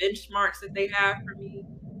goals or the benchmarks that they have for me.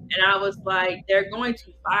 And I was like, they're going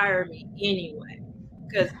to fire me anyway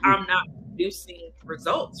because I'm not producing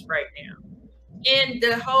results right now. And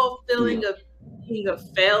the whole feeling of being a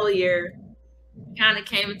failure kind of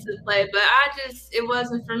came into play, but it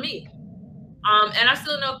wasn't for me. And I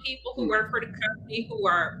still know people who work for the company who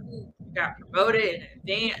got promoted and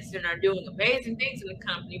advanced and are doing amazing things in the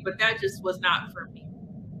company, but that just was not for me.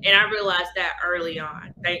 And I realized that early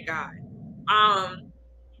on, thank God.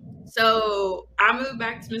 So I moved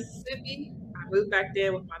back to Mississippi. I moved back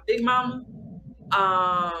there with my big mama.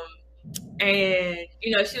 And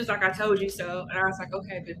she was like, I told you so. And I was like,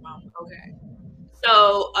 okay, big mama, okay.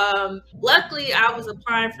 So luckily I was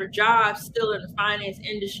applying for jobs still in the finance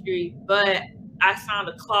industry, but I signed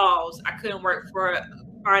a clause. I couldn't work for a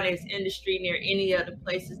finance industry near any of the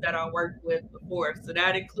places that I worked with before. So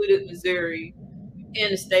that included Missouri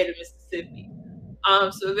and the state of Mississippi.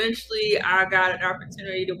 So eventually I got an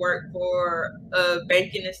opportunity to work for a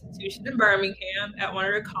banking institution in Birmingham at one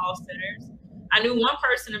of the call centers. I knew one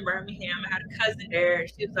person in Birmingham. I had a cousin there.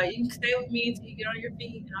 She was like, you can stay with me until you get on your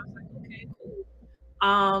feet. And I was like, okay, cool.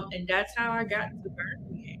 And that's how I got to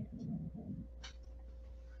Birmingham.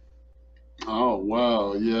 Oh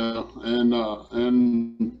wow, yeah, and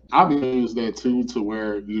I've experienced that too, to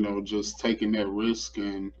where just taking that risk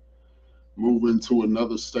and moving to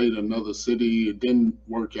another state, another city, it didn't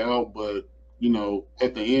work out, but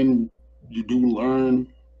at the end, you do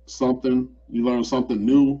learn something. You learn something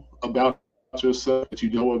new about yourself that you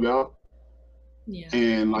know about,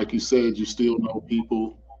 and like you said, you still know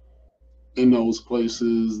people in those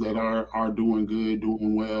places that are doing good,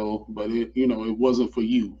 doing well, but it wasn't for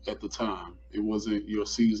you at the time. It wasn't your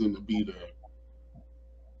season to be there,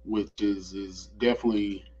 which is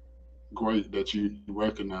definitely great that you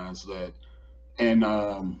recognize that. And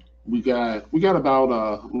we got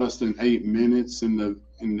about less than 8 minutes in the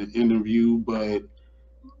interview, but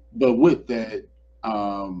with that,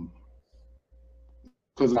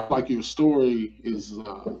 because like your story is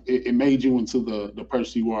it made you into the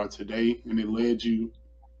person you are today, and it led you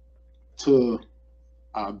to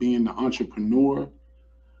being the entrepreneur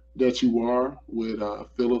that you are with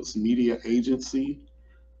Phillips Media Agency,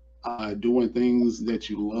 doing things that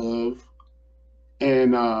you love.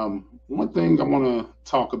 And one thing I want to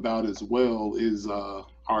talk about as well is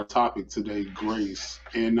our topic today, grace.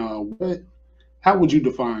 And how would you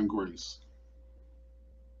define grace?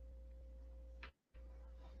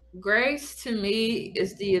 Grace to me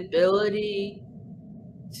is the ability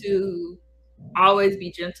to always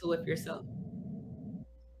be gentle with yourself.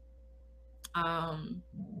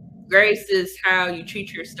 Grace is how you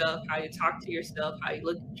treat yourself, how you talk to yourself, how you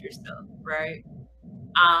look at yourself, right?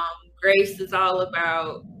 Grace is all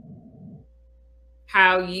about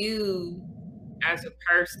how you as a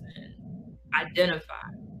person identify,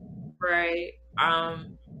 right?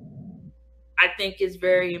 I think it's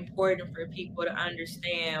very important for people to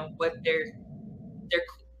understand what their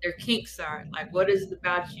their kinks are. Like, what is it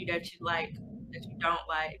about you that you like, that you don't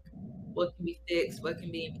like? What can be fixed? What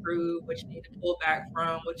can be improved? What you need to pull back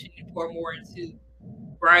from? What you need to pour more into,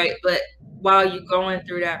 right? But while you're going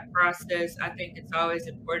through that process, I think it's always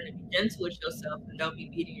important to be gentle with yourself and don't be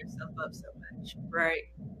beating yourself up so much, right?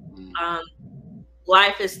 Um,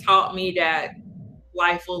 Life has taught me that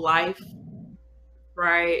life will life,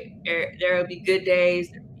 right? There will be good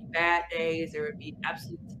days, there will be bad days, there will be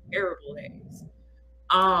absolutely terrible days.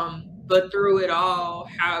 But through it all,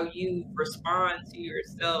 how you respond to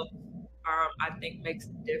yourself, I think makes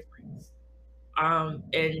a difference.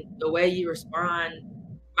 And the way you respond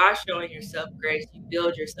by showing yourself grace, you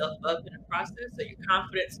build yourself up in the process, so your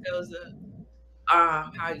confidence goes up.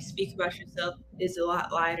 How you speak about yourself is a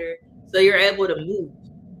lot lighter, so you're able to move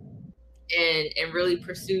and really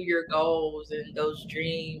pursue your goals and those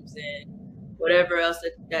dreams and whatever else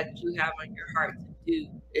that you have on your heart to do.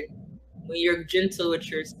 When you're gentle with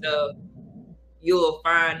yourself, you'll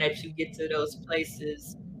find that you get to those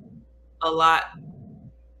places a lot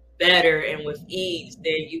better and with ease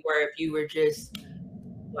than you were if you were just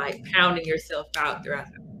like pounding yourself out throughout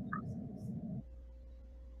that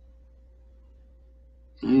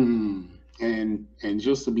And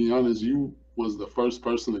just to be honest, you was the first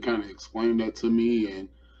person to kind of explain that to me, and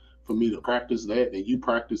for me to practice that, and you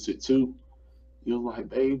practice it too. You're like,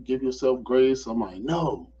 babe, give yourself grace. I'm like,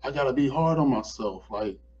 no, I gotta be hard on myself.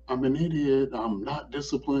 Like, I'm an idiot. I'm not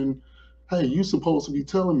disciplined. Hey, you supposed to be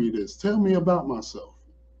telling me this. Tell me about myself.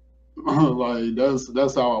 Like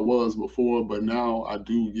that's how I was before, but now I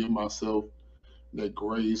do give myself that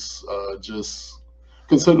grace. Just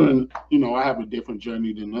considering, I have a different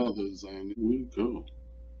journey than others, and we go.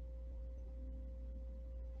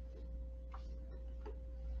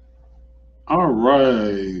 All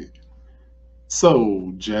right.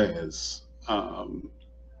 So, Jazz,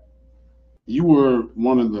 you were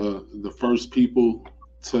one of the first people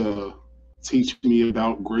to teach me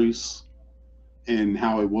about grace and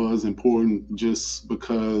how it was important, just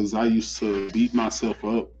because I used to beat myself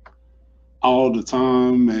up all the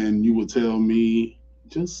time, and you would tell me,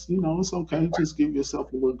 just, it's okay, just give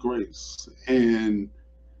yourself a little grace. And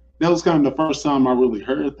that was kind of the first time I really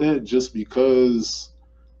heard that, just because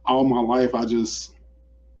all my life I just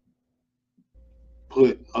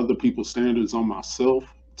put other people's standards on myself,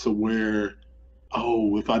 to where,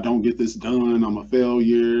 oh, if I don't get this done, I'm a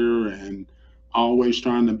failure, and always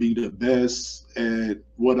trying to be the best at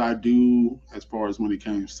what I do, as far as when it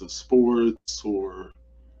comes to sports, or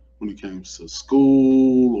when it comes to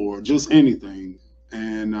school, or just anything.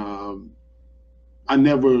 And I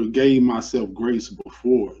never gave myself grace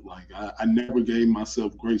before. Like, I never gave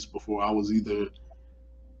myself grace before. I was either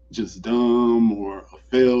just dumb, or a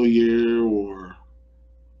failure, or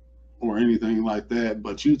anything like that.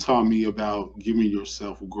 But you taught me about giving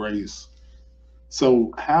yourself grace.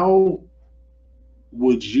 So how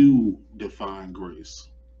would you define grace?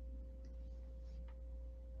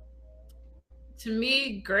 To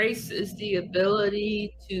me, grace is the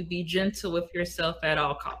ability to be gentle with yourself at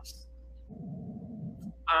all costs.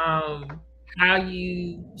 Um, how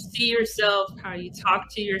you see yourself, how you talk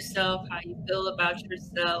to yourself, how you feel about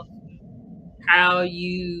yourself, how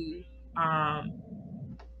you um,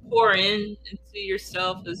 pour into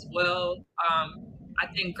yourself as well. I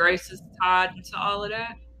think grace is tied into all of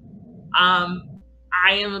that. Um,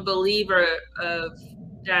 I am a believer of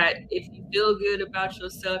that if you feel good about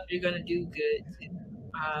yourself, you're going to do good too.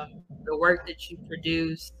 The work that you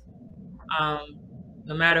produce, um,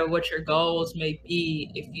 no matter what your goals may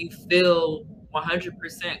be, if you feel 100%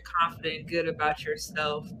 confident and good about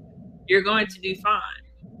yourself, you're going to do fine.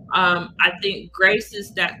 I think grace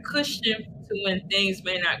is that cushion to when things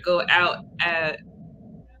may not go out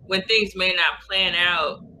when things may not plan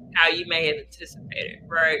out how you may have anticipated,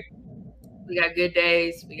 right? We got good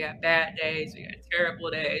days, we got bad days, we got terrible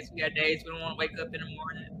days, we got days we don't want to wake up in the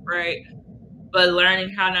morning, right? But learning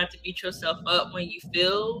how not to beat yourself up when you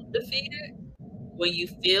feel defeated, when you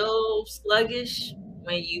feel sluggish,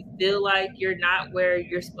 when you feel like you're not where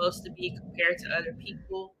you're supposed to be compared to other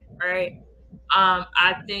people, right?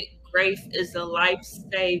 I think grace is a life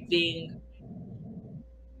saving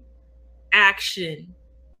action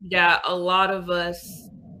that a lot of us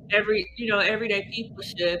everyday people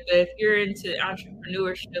should. But if you're into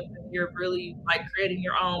entrepreneurship and you're really like creating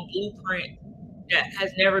your own blueprint that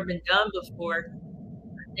has never been done before,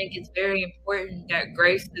 I think it's very important that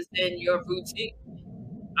grace is in your routine.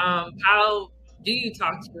 How do you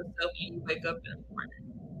talk to yourself when you wake up in the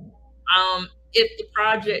morning? if the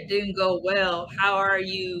project didn't go well, how are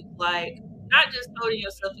you, like, not just holding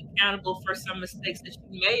yourself accountable for some mistakes that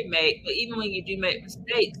you may make, but even when you do make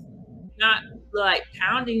mistakes, not like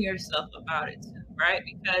pounding yourself about it too, right?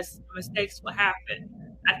 Because mistakes will happen.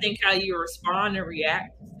 I think how you respond and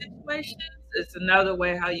react to situations is another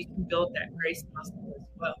way how you can build that grace muscle as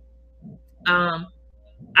well. Um,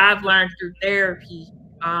 I've learned through therapy,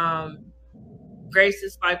 grace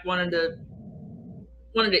is like one of the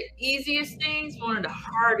easiest things, one of the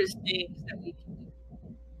hardest things that we can do.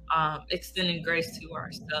 Extending grace to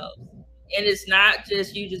ourselves. And it's not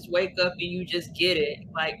just you just wake up and you just get it.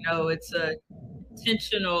 Like, no, it's a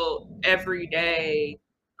intentional everyday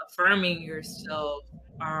affirming yourself,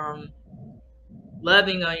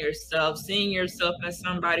 loving on yourself, seeing yourself as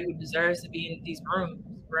somebody who deserves to be in these rooms,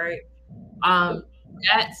 right? Um,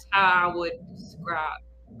 that's how I would describe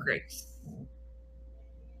grace.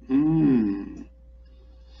 I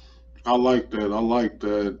like that. I like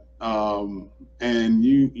that. And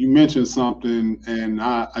you mentioned something, and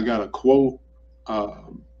I got a quote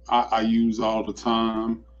I use all the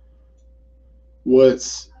time.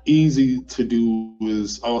 What's easy to do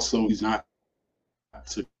is also easy not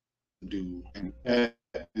to do, and that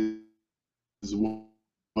is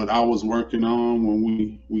what I was working on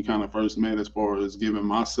when we kind of first met, as far as giving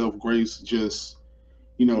myself grace. Just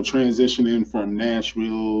transitioning from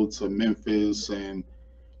Nashville to Memphis, and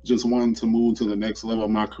just wanting to move to the next level of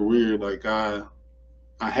my career. Like I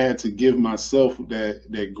had to give myself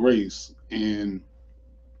that grace, and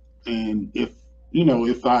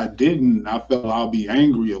if I didn't, I felt I'll be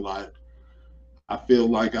angry a lot. I feel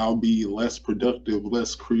like I'll be less productive,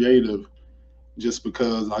 less creative, just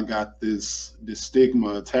because I got this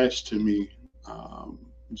stigma attached to me.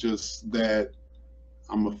 Just that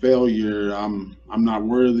I'm a failure. I'm not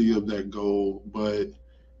worthy of that goal. But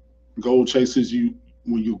goal chasers, you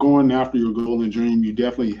when you're going after your goal and dream, you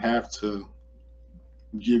definitely have to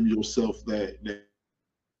give yourself that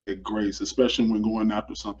grace, especially when going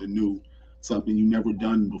after something new, something you never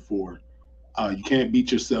done before. You can't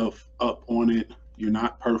beat yourself up on it. You're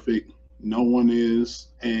not perfect. No one is.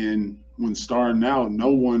 And when starting out, no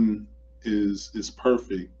one is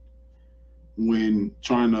perfect when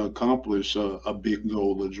trying to accomplish a big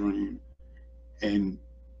goal, a dream. And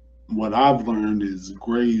what I've learned is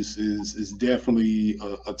grace is definitely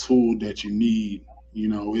a tool that you need.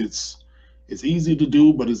 It's easy to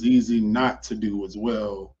do, but it's easy not to do as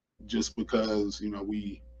well. Just because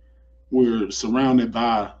we're surrounded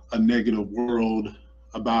by a negative world,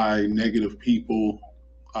 by negative people,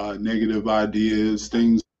 negative ideas,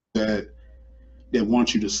 things that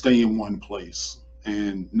want you to stay in one place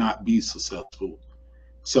and not be successful.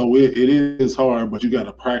 So it is hard, but you got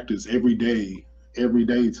to practice every day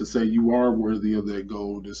to say you are worthy of that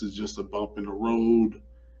goal. This is just a bump in the road.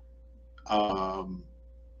 Um,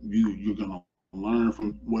 you're gonna learn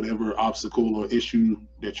from whatever obstacle or issue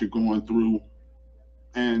that you're going through,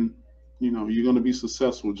 and you're gonna be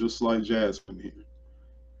successful, just like Jasmine here.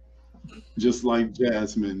 Just like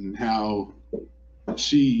Jasmine, how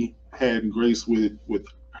she had grace with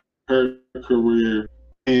her career,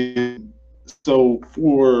 and so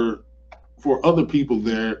for other people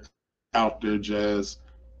there out there, Jazz,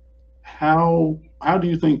 how do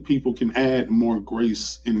you think people can add more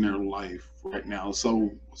grace in their life right now?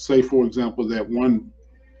 So, say for example, that one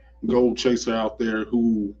goal chaser out there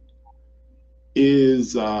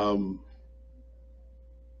is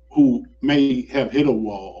who may have hit a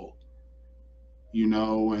wall,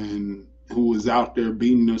 and who is out there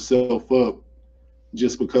beating themselves up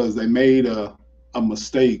just because they made a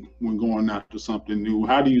mistake when going after something new.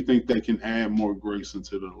 How do you think they can add more grace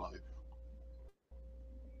into their life?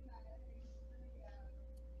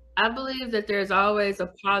 I believe that there's always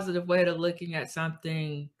a positive way to looking at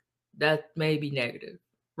something that may be negative,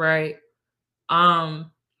 right?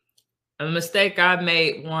 Um, a mistake I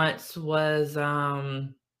made once was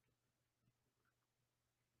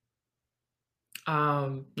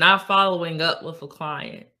not following up with a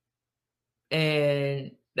client,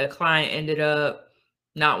 and the client ended up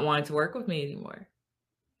not wanting to work with me anymore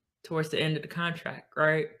towards the end of the contract,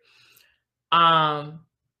 right? Um,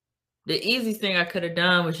 the easiest thing I could have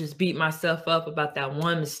done was just beat myself up about that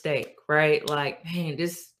one mistake, right? Like, man,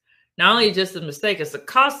 this not only just a mistake, it's a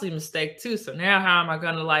costly mistake too. So now how am I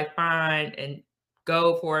going to like find and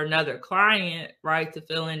go for another client, right, to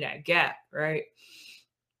fill in that gap, right?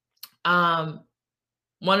 Um,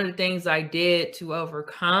 one of the things I did to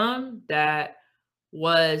overcome that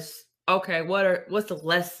was, okay, what's the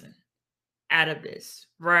lesson out of this,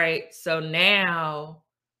 right? So now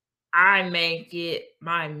I make it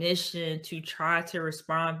my mission to try to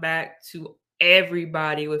respond back to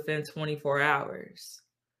everybody within 24 hours,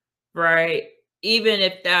 right? Even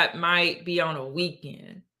if that might be on a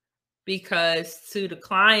weekend, because to the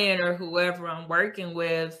client or whoever I'm working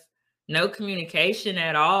with, no communication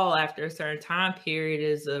at all after a certain time period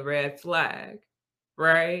is a red flag,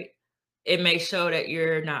 right? It may show that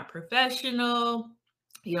you're not professional,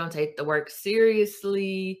 you don't take the work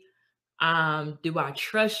seriously. Do I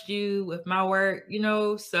trust you with my work?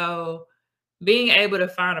 So being able to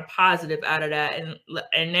find a positive out of that,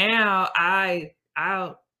 and now I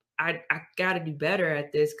got to do better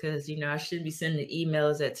at this, because I shouldn't be sending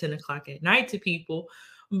emails at 10 o'clock at night to people,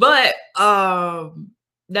 but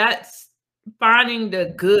that's finding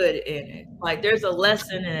the good in it. Like, there's a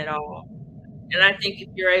lesson in it all, and I think if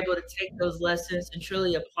you're able to take those lessons and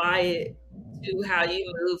truly apply it to how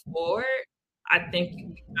you move forward, I think you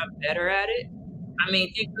become better at it. I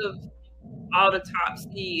mean, think of all the top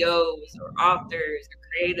CEOs or authors or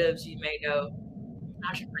creatives you may know,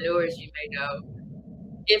 entrepreneurs you may know.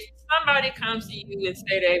 If somebody comes to you and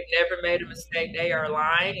say they've never made a mistake, they are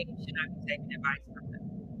lying, and you should not be taking advice from them.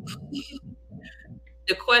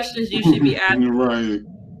 The questions you should be asking,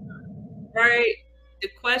 right? The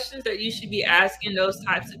questions that you should be asking those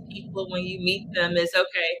types of people when you meet them is,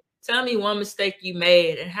 okay, tell me one mistake you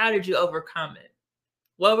made and how did you overcome it?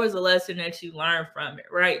 What was the lesson that you learned from it,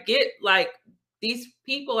 right? These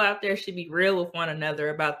people out there should be real with one another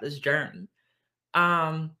about this journey.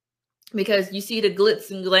 Because you see the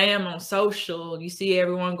glitz and glam on social, you see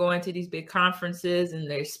everyone going to these big conferences and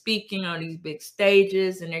they're speaking on these big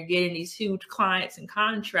stages and they're getting these huge clients and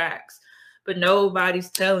contracts, but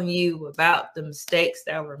nobody's telling you about the mistakes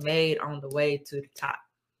that were made on the way to the top.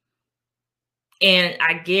 And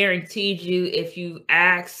I guaranteed you, if you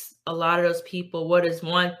ask a lot of those people what is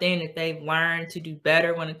one thing that they've learned to do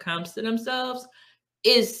better when it comes to themselves,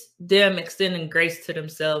 is them extending grace to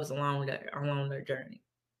themselves along their journey.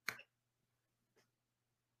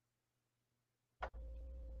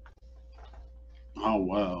 Oh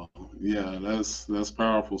wow, yeah, that's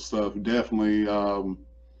powerful stuff. Definitely.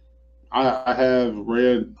 I have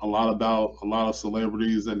read a lot about a lot of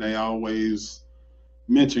celebrities, and they always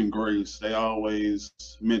mention grace. They always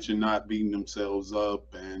mention not beating themselves up,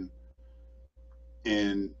 and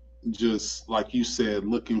just like you said,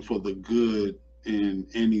 looking for the good in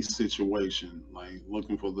any situation, like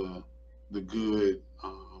looking for the good,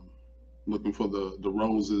 looking for the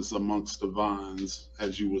roses amongst the vines,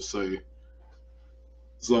 as you would say.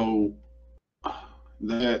 So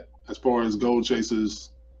that, as far as goal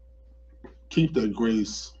chasers, keep that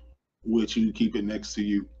grace with you, keep it next to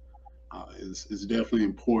you. Is definitely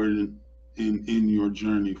important in your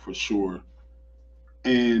journey for sure.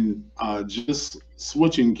 And just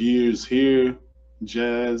switching gears here,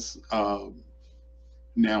 Jazz.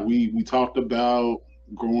 Now we talked about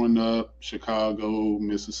growing up Chicago,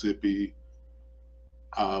 Mississippi.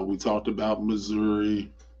 We talked about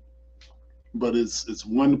Missouri, but it's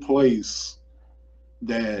one place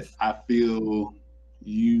that I feel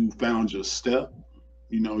you found your step.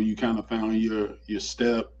 You kind of found your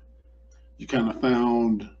step. You kind of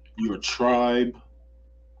found your tribe,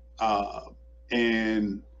 uh,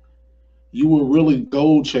 and you were really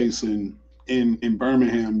goal chasing in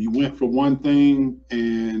Birmingham. You went for one thing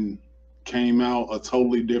and came out a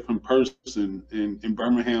totally different person in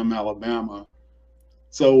Birmingham, Alabama.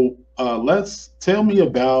 So let's tell me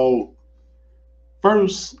about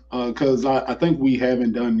first, because I think we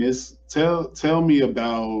haven't done this. Tell me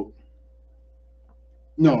about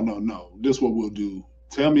no. This is what we'll do.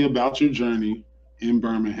 Tell me about your journey in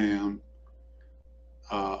Birmingham,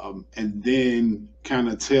 and then kind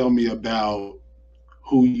of tell me about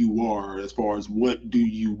who you are as far as what do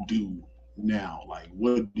you do now. Like,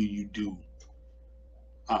 what do you do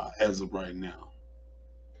as of right now?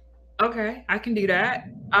 Okay, I can do that.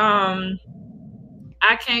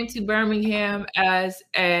 I came to Birmingham as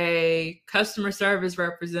a customer service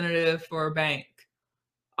representative for a bank,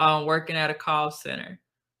 working at a call center.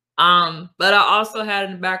 But I also had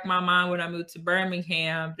in the back of my mind when I moved to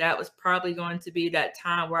Birmingham, that was probably going to be that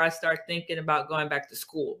time where I start thinking about going back to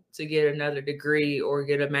school to get another degree or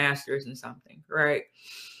get a master's in something, right?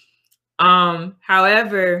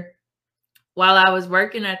 However, while I was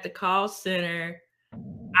working at the call center,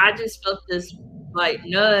 I just felt this like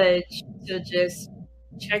nudge to just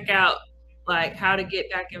check out like how to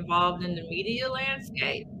get back involved in the media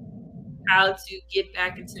landscape, how to get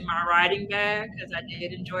back into my writing bag, because I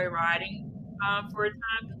did enjoy writing for a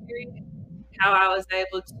time period, how I was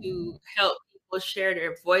able to help people share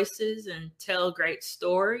their voices and tell great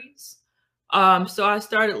stories. So I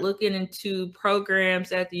started looking into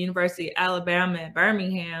programs at the University of Alabama at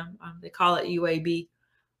Birmingham. They call it UAB.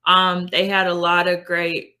 They had a lot of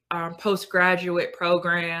great postgraduate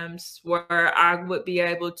programs where I would be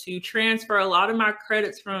able to transfer a lot of my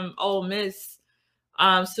credits from Ole Miss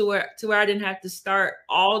to where I didn't have to start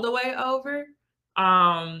all the way over.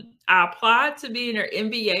 I applied to be in their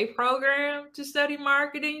MBA program to study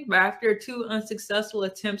marketing, but after 2 unsuccessful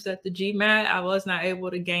attempts at the GMAT, I was not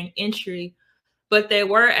able to gain entry. But they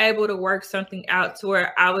were able to work something out to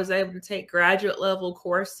where I was able to take graduate level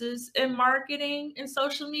courses in marketing and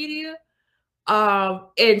social media,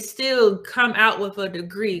 and still come out with a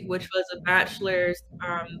degree, which was a bachelor's,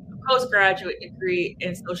 postgraduate degree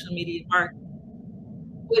in social media marketing.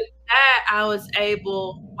 With that, I was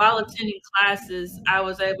able, while attending classes, I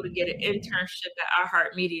was able to get an internship at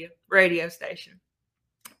iHeartMedia radio station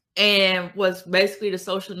and was basically the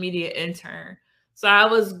social media intern. So I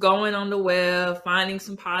was going on the web, finding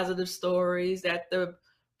some positive stories that the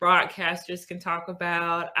broadcasters can talk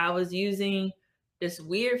about. I was using this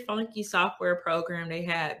weird, funky software program they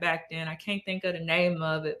had back then. I can't think of the name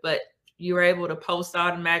of it, but you were able to post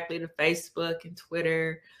automatically to Facebook and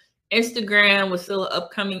Twitter. Instagram was still an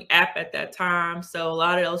upcoming app at that time. So a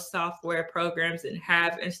lot of those software programs didn't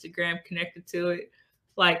have Instagram connected to it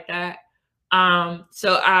like that.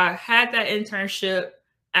 So I had that internship.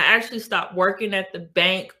 I actually stopped working at the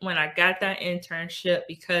bank when I got that internship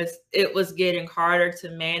because it was getting harder to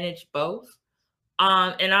manage both.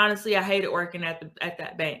 And honestly, I hated working at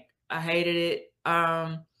that bank. I hated it.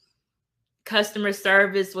 Customer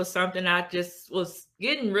service was something I just was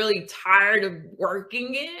getting really tired of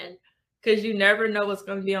working in, because you never know what's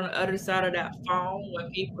going to be on the other side of that phone when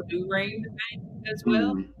people do ring the bank as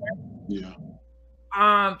well. Yeah.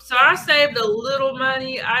 So I saved a little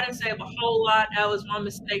money. I didn't save a whole lot. That was one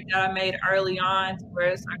mistake that I made early on, where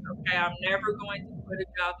it's like, okay, I'm never going to quit a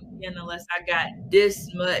job again unless I got this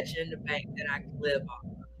much in the bank that I could live off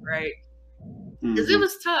of, right? Because it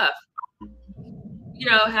was tough. You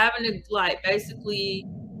know, having to like basically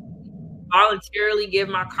voluntarily give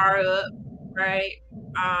my car up, right?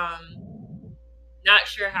 Not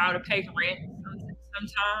sure how to pay rent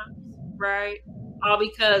sometimes, right? All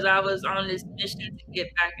because I was on this mission to get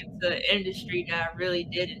back into the industry that I really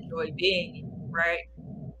did enjoy being in, right?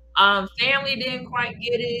 Family didn't quite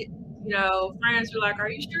get it. You know, friends were like, "Are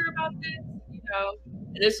you sure about this?" You know,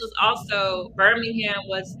 and this was also Birmingham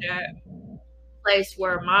was that place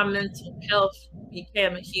where my mental health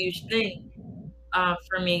became a huge thing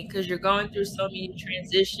for me, because you're going through so many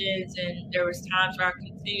transitions, and there was times where I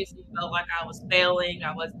continuously felt like I was failing,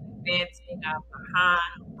 I wasn't advancing, I'm behind,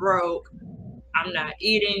 I'm broke, I'm not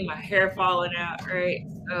eating, my hair falling out, right?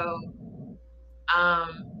 So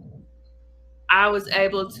I was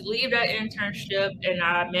able to leave that internship, and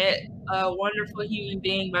I met a wonderful human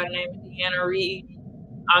being by the name of Deanna Reed.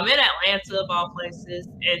 I'm in Atlanta, of all places,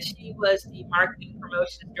 and she was the marketing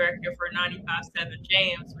promotions director for 95.7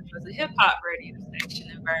 Jams, which was a hip hop radio station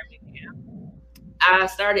in Birmingham. I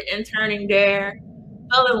started interning there,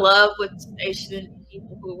 fell in love with the station, the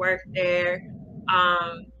people who worked there.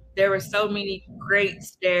 There were so many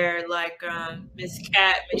greats there, like Miss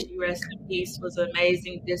Cat, may she rest in peace, was an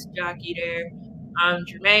amazing disc jockey there.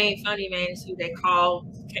 Jermaine Funnyman is who they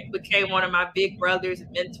called, became one of my big brothers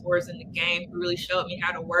and mentors in the game, who really showed me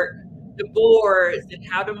how to work the boards and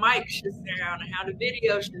how the mic should sound and how the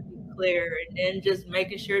video should be clear, and then just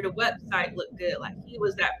making sure the website looked good. Like, he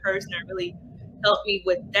was that person that really helped me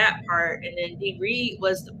with that part. And then D. Reed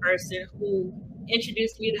was the person who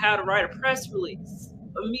introduced me to how to write a press release,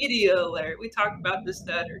 a media alert. We talked about this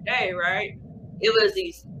the other day, right? It was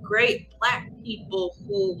these great Black people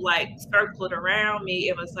who like circled around me.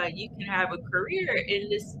 It was like, you can have a career in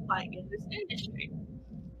this, like, in this industry.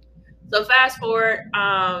 So fast forward,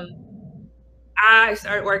 I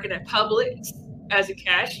started working at Publix as a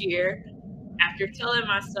cashier after telling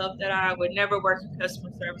myself that I would never work in customer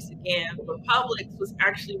service again. But Publix was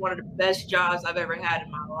actually one of the best jobs I've ever had in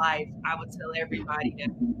my life. I would tell everybody that.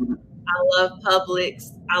 I love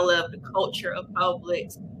Publix. I love the culture of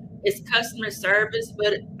Publix. It's customer service,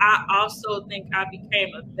 but I also think I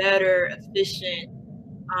became a better, efficient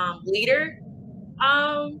leader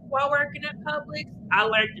while working at Publix. I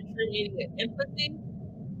learned the true meaning of empathy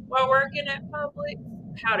while working at Publix,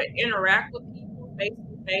 how to interact with people face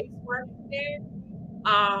to face working there,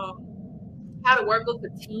 how to work with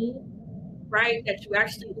a team, right, that you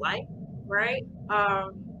actually like, right?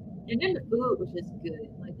 And then the food was just good,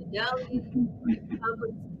 like the deli, like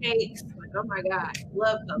Publix cakes, like, oh my God,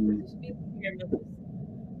 love Publix.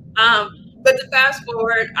 But to fast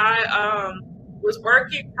forward, I was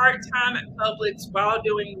working part-time at Publix while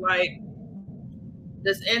doing like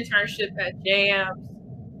this internship at Jams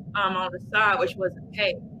on the side, which wasn't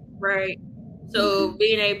paid, right? So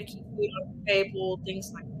being able to keep food on the table,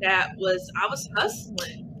 things like that I was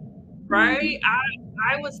hustling, right?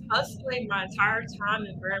 I was hustling my entire time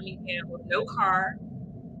in Birmingham with no car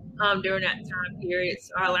during that time period.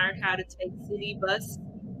 So I learned how to take city bus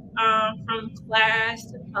from class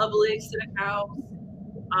to Publix to the house.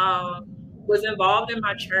 Was involved in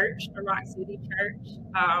my church, the Rock City Church.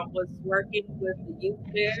 Was working with the youth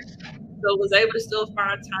there, so was able to still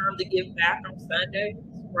find time to give back on Sundays,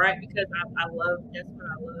 right? Because I love that's what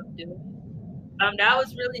I love doing. That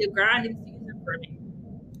was really a grinding season for me.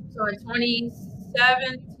 So in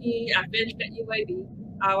 2017, I finished at UAB.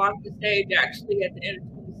 I walked the stage actually at the end of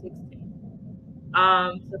 2016.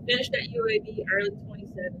 So finished at UAB early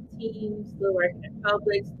 2017, still working at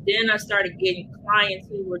Publix. Then I started getting clients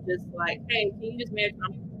who were just like, hey, can you just manage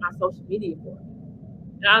my social media for me?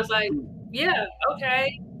 And I was like, yeah,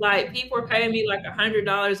 okay. Like people were paying me like $100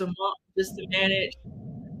 a month just to manage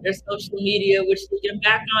their social media, which looking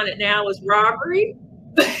back on it now is robbery.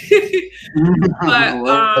 But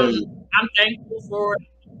I'm thankful for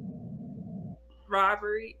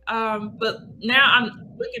robbery. But now I'm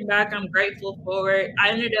looking back, I'm grateful for it. I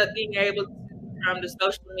ended up being able to become the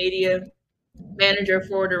social media manager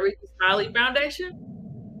for the Ricky Smiley Foundation.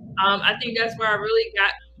 I think that's where I really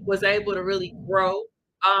was able to really grow.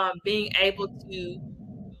 Being able to,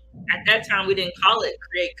 at that time, we didn't call it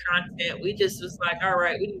create content. We just was like, all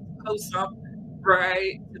right, we need to post something,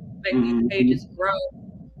 right, to make these pages grow.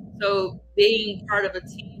 So being part of a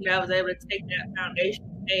team that was able to take that foundation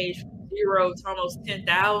page from 0 to almost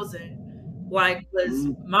 10,000, like was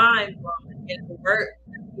mind blowing. And the work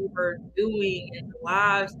that we were doing and the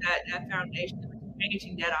lives that foundation was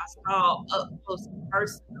changing that I saw up close and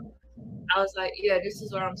personal, I was like, yeah, this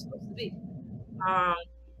is where I'm supposed to be.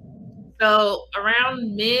 So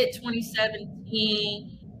around mid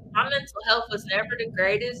 2017, my mental health was never the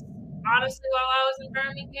greatest, honestly, while I was in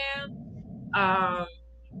Birmingham.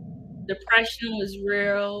 Depression was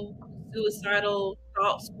real, suicidal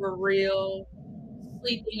thoughts were real,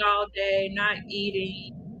 sleeping all day, not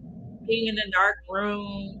eating, being in a dark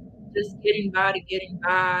room, just getting by to getting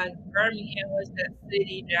by. Birmingham was that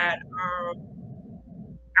city that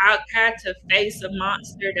I had to face a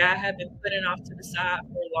monster that I had been putting off to the side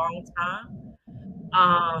for a long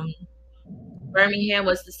time. Birmingham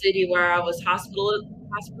was the city where I was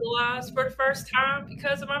hospitalized for the first time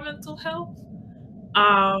because of my mental health.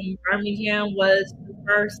 Birmingham was the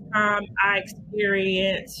first time I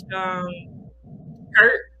experienced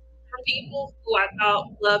hurt from people who I thought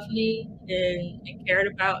loved me and cared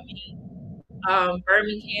about me.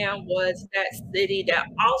 Birmingham was that city that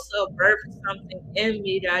also birthed something in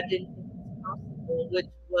me that I didn't think was possible, which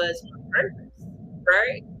was my purpose,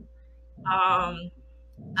 right?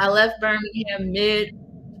 I left Birmingham mid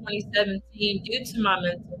 2017 due to my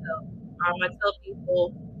mental health. I tell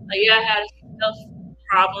people, like, yeah, I had health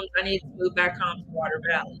problems. I needed to move back home to Water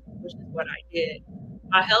Valley, which is what I did.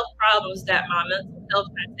 My health problems that my mental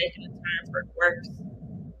health had taken a turn for the worse.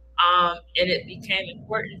 And it became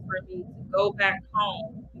important for me to go back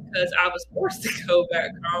home because I was forced to go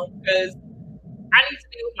back home because I need to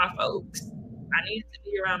be with my folks. I needed to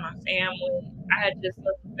be around my family. I had just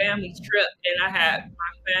left a family trip and I had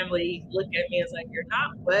my family look at me as like, you're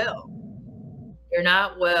not well. You're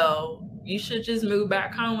not well. You should just move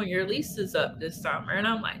back home when your lease is up this summer. And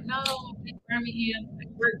I'm like, no, Birmingham, it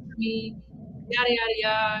worked for me, yada, yada,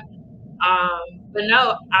 yada. But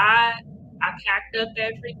no, I packed up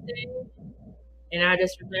everything. And I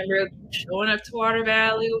just remember showing up to Water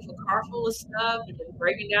Valley with a car full of stuff and just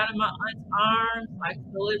breaking down in my aunt's arms, like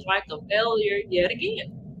feeling like a failure yet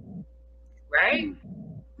again. Right?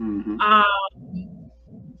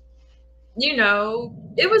 You know,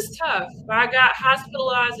 it was tough. I got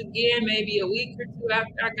hospitalized again maybe a week or two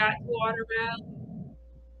after I got to Water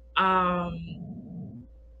Valley.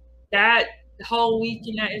 That whole week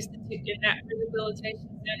in that institute, in that rehabilitation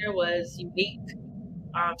center was unique.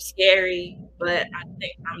 Scary, but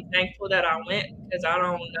I'm thankful that I went because I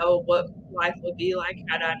don't know what life would be like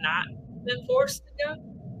had I not been forced to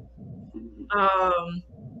go.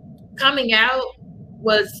 Coming out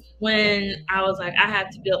was when I was like, I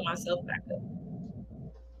had to build myself back up.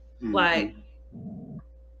 Like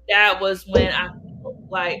that was when I felt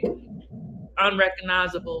like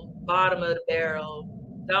unrecognizable, bottom of the barrel,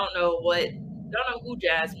 don't know who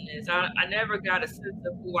Jasmine is. I never got a sense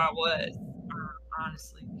of who I was,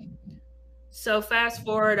 honestly. So fast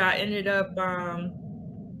forward, I ended up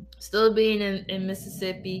still being in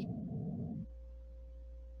Mississippi.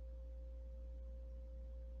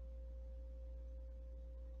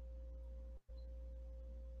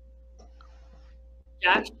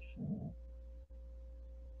 Josh?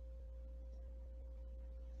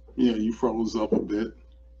 Yeah, you froze up a bit.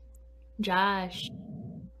 Josh.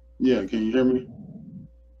 Yeah, can you hear me?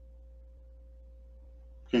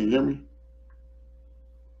 Can you hear me?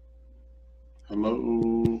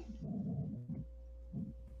 Hello?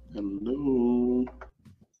 Hello?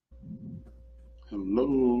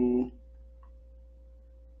 Hello?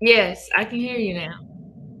 Yes, I can hear you now.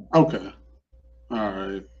 Okay. All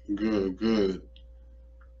right. Good, good.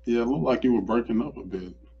 Yeah, it looked like you were breaking up a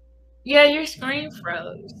bit. Yeah, your screen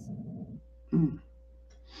froze. Hmm.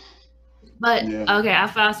 But Yeah. okay, I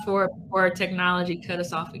fast forward before technology cut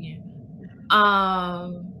us off again.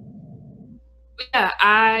 Yeah,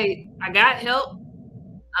 I got help.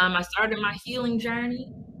 I started my healing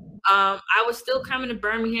journey. I was still coming to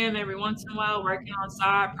Birmingham every once in a while, working on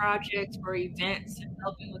side projects for events and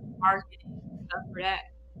helping with marketing and stuff for that.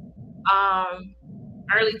 Um,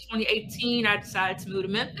 Early 2018, I decided to move to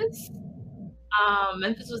Memphis.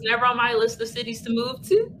 Memphis was never on my list of cities to move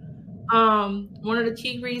to. One of the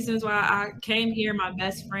key reasons why I came here, my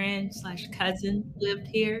best friend slash cousin lived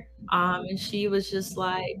here. And she was just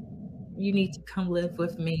like, "You need to come live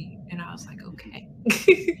with me." And I was like, "Okay."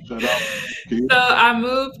 Shut up. So I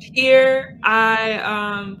moved here.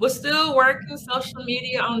 I was still working social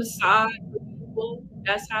media on the side for people.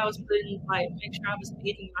 That's how I was putting, like, make sure I was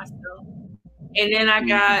feeding myself. And then I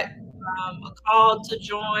got a call to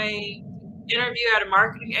join interview at a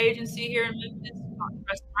marketing agency here in Memphis called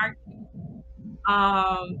Trust Marketing.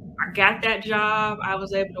 I got that job. I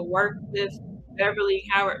was able to work with Beverly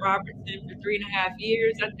Howard Robertson for 3.5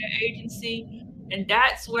 years at that agency. And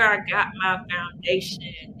that's where I got my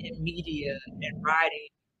foundation in media and writing,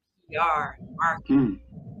 PR, and marketing.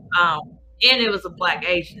 Mm. And it was a Black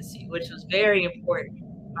agency, which was very important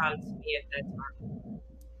to me at that time.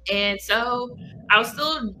 And so I was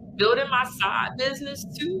still building my side business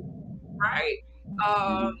too, right?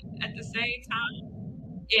 At the same time.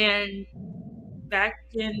 And back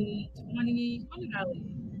in when did I leave?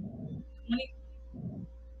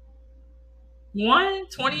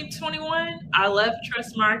 2021, I left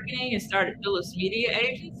Trust Marketing and started Phillips Media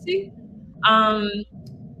Agency. Um,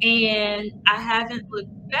 and I haven't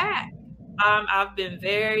looked back. I've been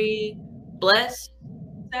very blessed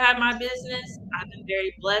to have my business. I've been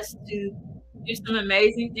very blessed to do some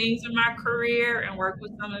amazing things in my career and work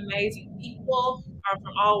with some amazing people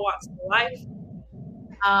from all walks of life.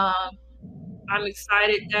 Um, I'm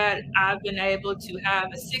excited that I've been able to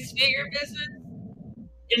have a six-figure business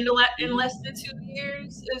in less than 2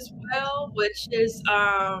 years as well, which is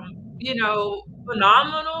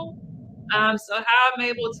phenomenal. So how I'm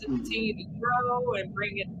able to continue to grow and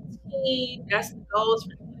bring in a team, that's the goals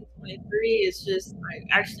for 2023, is just like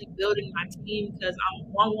actually building my team, because I'm a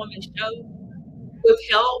one woman show with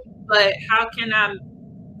help, but how can I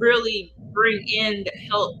really bring in the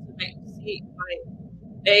help to make it seem like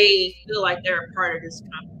they feel like they're a part of this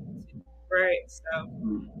company too, right? So,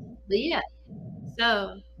 but yeah,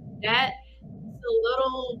 so that's a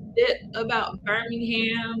little bit about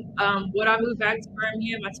Birmingham. Would I move back to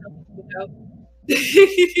Birmingham? I tell people no.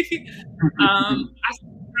 I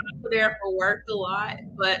travel there for work a lot,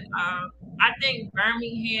 but I think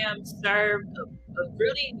Birmingham served a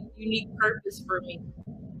really unique purpose for me.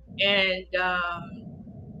 And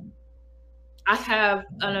I have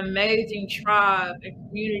an amazing tribe and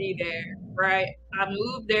community there, right? I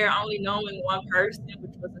moved there only knowing one person,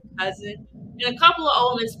 which was a cousin, and a couple of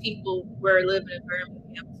Ole Miss people were living in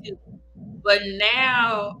Birmingham too. But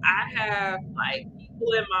now I have like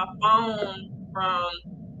people in my phone from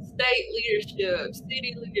state leadership,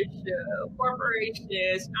 city leadership,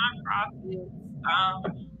 corporations, nonprofits,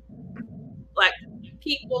 like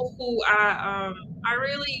people who I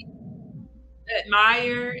really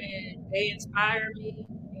admire, and they inspire me,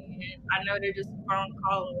 and I know they're just a phone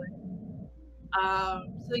call away.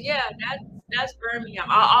 So yeah, that's Birmingham.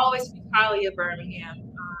 I'll always speak highly of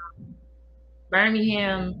Birmingham.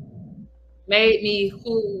 Birmingham made me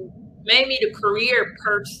the career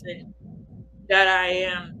person that I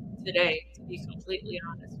am today, to be completely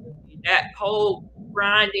honest with you. That whole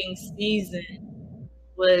grinding season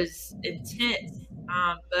was intense.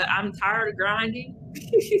 But I'm tired of grinding.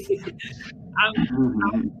 I just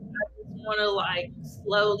want to like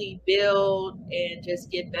slowly build and just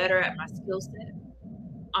get better at my skill set.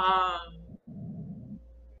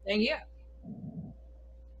 And yeah.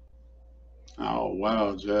 Oh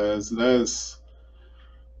wow, Jazz. That's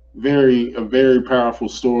a very powerful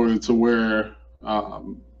story to where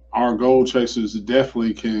our goal chasers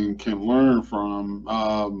definitely can learn from.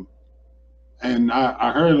 And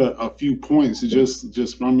I heard a few points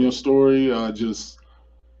just from your story. Just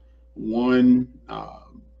one,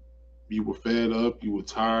 you were fed up, you were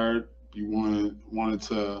tired, you wanted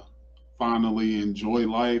to finally enjoy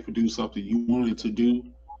life, do something you wanted to do.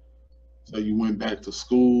 So you went back to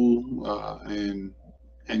school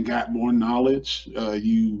and got more knowledge.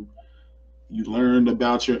 You learned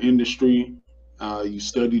about your industry. You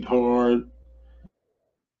studied hard.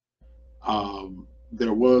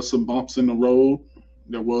 There was some bumps in the road.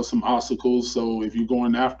 There was some obstacles. So if you're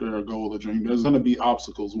going after a goal or dream, there's going to be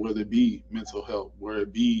obstacles, whether it be mental health, whether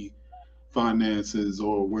it be finances,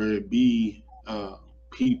 or where it be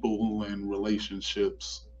people and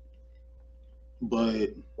relationships. But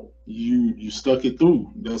you stuck it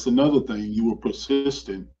through. That's another thing. You were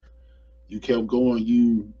persistent. You kept going.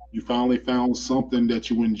 You finally found something that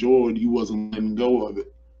you enjoyed. You wasn't letting go of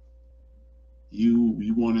it.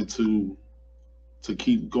 You wanted to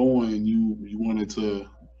keep going. You wanted to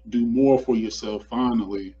do more for yourself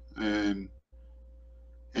finally. And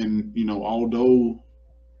although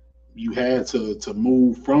you had to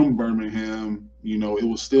move from Birmingham, it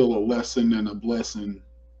was still a lesson and a blessing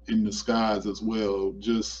in disguise as well.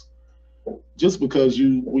 Just because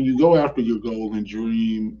when you go after your goal and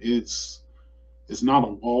dream, it's not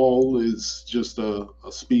a wall, it's just a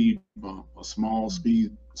speed bump, a small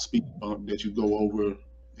speed bump that you go over,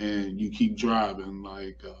 and you keep driving.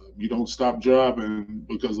 Like you don't stop driving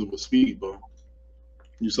because of a speed bump.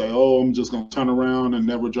 You say, "Oh, I'm just gonna turn around and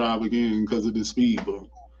never drive again because of this speed bump."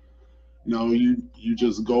 No, you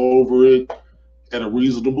just go over it at a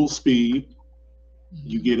reasonable speed.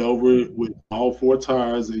 You get over it with all four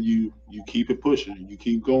tires, and you keep it pushing. You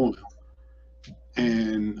keep going.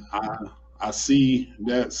 And I see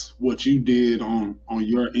that's what you did on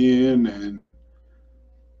your end, and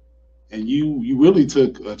you really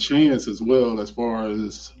took a chance as well, as far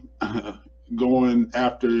as going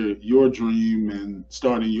after your dream and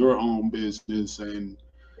starting your own business and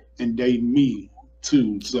dating me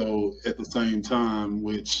too. So at the same time,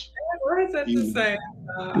 which Words at the you same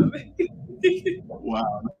time.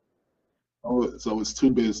 wow. So it's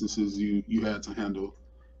two businesses you had to handle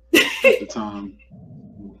at the time.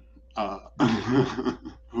 Uh,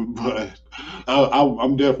 but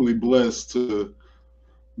I'm definitely blessed to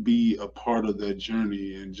be a part of that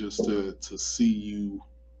journey, and just to see you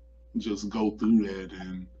just go through that,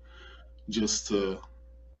 and just to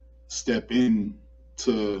step in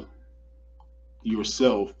to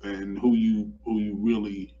yourself and who you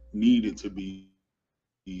really needed to be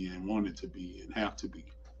and wanted to be and have to be.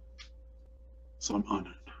 So I'm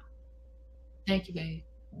honored. Thank you, babe.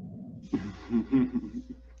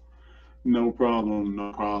 No problem,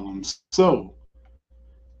 no problem. So,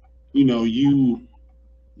 you've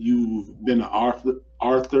been an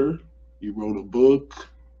author. You wrote a book.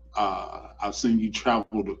 I've seen you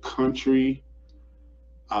travel the country,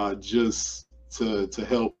 just to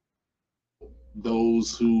help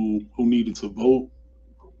those who needed to vote,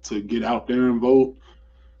 to get out there and vote.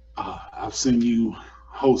 I've seen you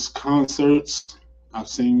host concerts. I've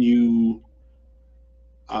seen you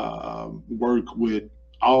work with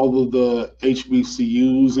all of the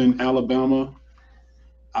HBCUs in Alabama.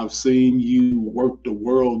 I've seen you work the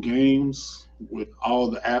World Games with all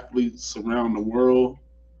the athletes around the world,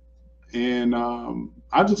 and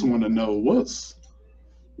I just want to know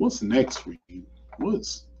what's next for you.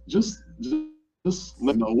 What's just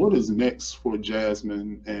let me know what is next for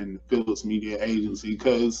Jasmine and Phillips Media Agency,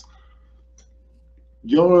 because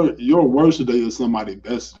your worst day is somebody's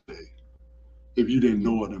best day. If you didn't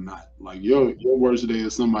know it or not, like your worst day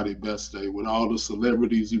is somebody's best day, with all the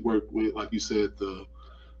celebrities you work with, like you said, the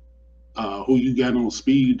who you got on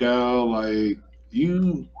speed dial, like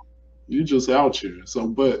you you just out here. So,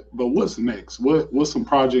 but what's next? What's some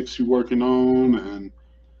projects you're working on,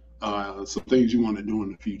 and some things you want to do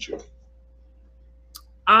in the future?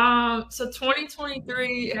 So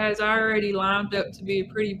 2023 has already lined up to be a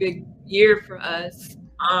pretty big year for us.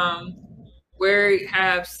 Um, we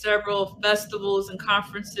have several festivals and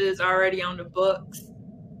conferences already on the books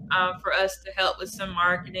for us to help with some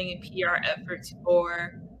marketing and PR efforts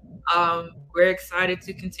for. We're excited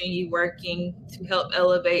to continue working to help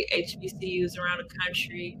elevate HBCUs around the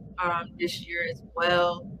country this year as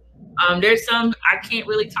well. There's some I can't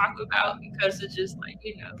really talk about because it's just like,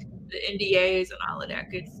 the NDAs and all of that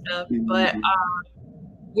good stuff. But Mhm.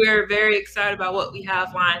 we're very excited about what we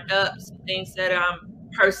have lined up, some things that I'm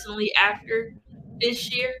personally after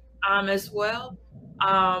this year as well.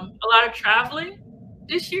 A lot of traveling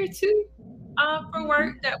this year too for Mhm.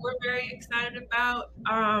 work that we're very excited about.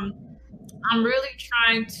 I'm really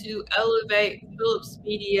trying to elevate Philips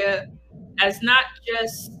Media as not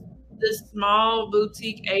just the small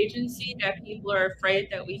boutique agency that people are afraid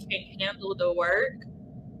that we can't handle the work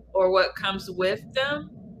or what comes with them.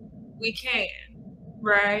 We can.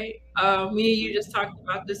 right? Me and you just talked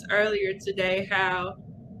about this earlier today, how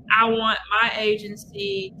I want my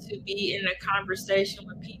agency to be in a conversation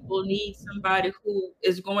when people need somebody who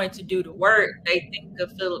is going to do the work. They think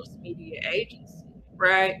of Phillips Media Agency,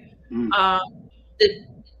 right? Mm. Um, the,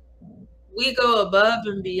 we go above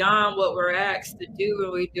and beyond what we're asked to do,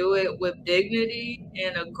 and we do it with dignity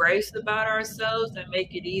and a grace about ourselves that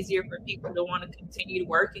make it easier for people to want to continue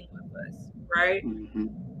working with us, right? Mm-hmm.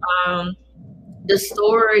 Um, the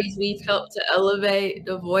stories we've helped to elevate,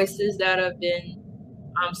 the voices that have been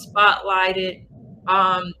spotlighted.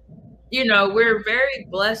 You know, we're very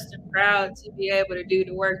blessed and proud to be able to do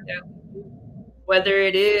the work that we do, whether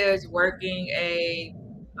it is working a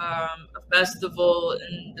festival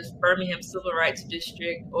in the Birmingham Civil Rights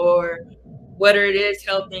District, or whether it is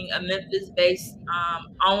helping a Memphis-based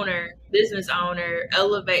business owner,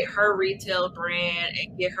 elevate her retail brand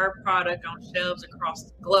and get her product on shelves across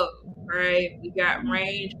the globe, right? We got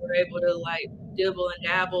range. We're able to like dibble and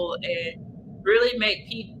dabble and really make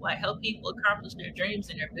people, like, help people accomplish their dreams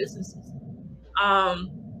and their businesses.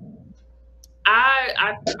 Um,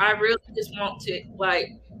 I really just want to like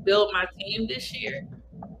build my team this year,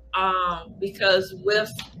 because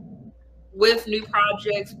with new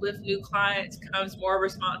projects, with new clients comes more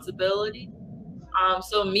responsibility.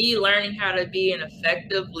 So me learning how to be an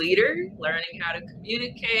effective leader, learning how to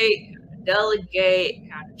communicate, how to delegate,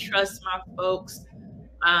 how to trust my folks,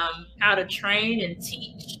 how to train and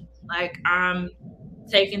teach. Like, I'm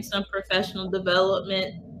taking some professional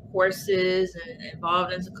development courses and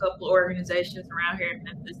involved in a couple of organizations around here in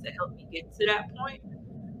Memphis to help me get to that point.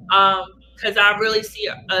 Because I really see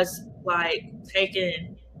us like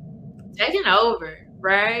taking over,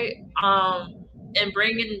 right? And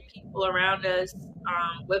bringing people around us,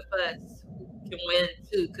 with us, who can win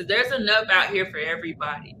too. Because there's enough out here for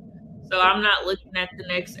everybody. So I'm not looking at the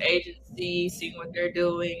next agency, seeing what they're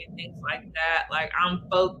doing and things like that. Like,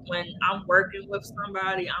 when I'm working with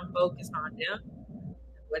somebody, I'm focused on them,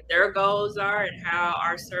 what their goals are, and how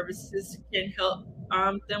our services can help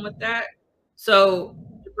them with that. So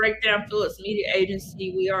to break down Phillips Media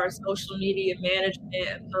Agency, we are a social media management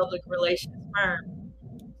and public relations firm.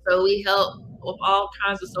 So we help with all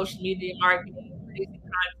kinds of social media marketing, producing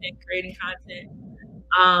content, creating content,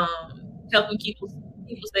 helping people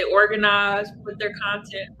stay organized with their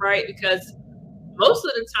content, right? Because most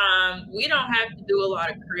of the time we don't have to do a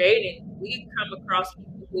lot of creating. We come across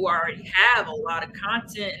people who already have a lot of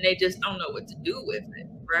content and they just don't know what to do with it,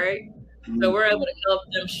 right? So we're able to help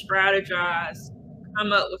them strategize,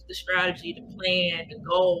 come up with the strategy, the plan, the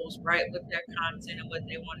goals, right, with their content and what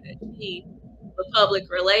they want to achieve. With public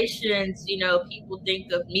relations, you know, people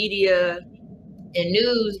think of media and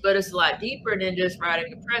news, but it's a lot deeper than just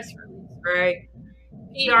writing a press release, right?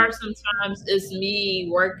 PR sometimes is me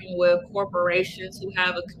working with corporations who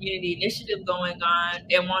have a community initiative going on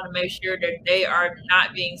and want to make sure that they are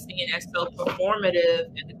not being seen as so performative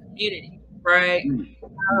in the community, right?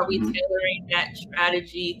 How are we tailoring that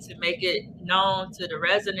strategy to make it known to the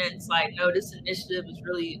residents, like, no, this initiative is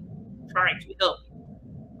really trying to help,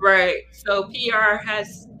 right? So PR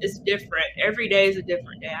is different. Every day is a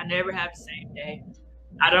different day. I never have the same day.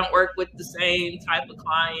 I don't work with the same type of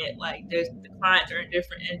client. Like, the clients are in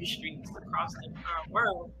different industries across the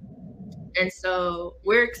world. And so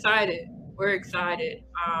we're excited. We're excited.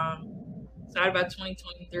 Excited about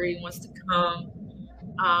 2023 wants to come.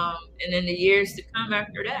 And then the years to come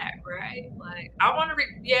after that, right? Like, I want to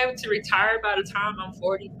be able to retire by the time I'm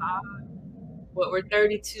 45. What, we're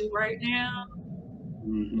 32 right now.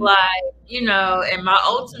 Like, you know, and my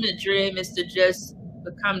ultimate dream is to just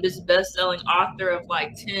become this best-selling author of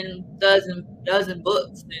like 10 dozen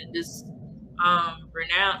books, and just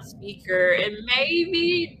renowned speaker, and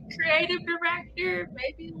maybe creative director,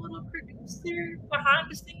 maybe a little producer behind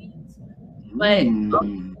the scenes. But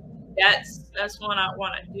that's what I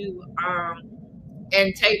want to do,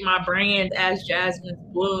 and take my brand as Jasmine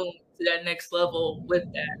Bloom to that next level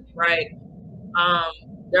with that, right?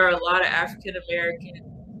 There are a lot of African American,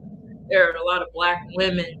 there are a lot of Black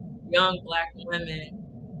women, young Black women,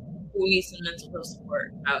 who need some mental health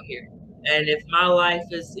support out here. And if my life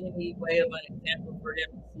is any way of an example for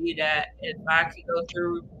them to see that, if I could go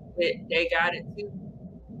through it, they got it too.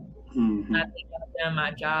 And I think I've done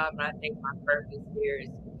my job, and I think my purpose here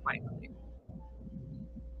is quite clear.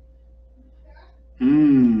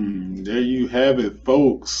 There you have it,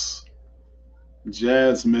 folks.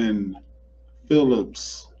 Jasmine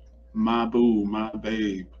Phillips, my boo, my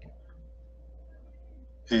babe.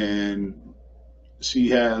 And she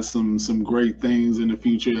has some great things in the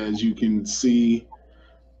future, as you can see.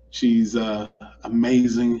 She's a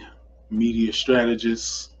amazing media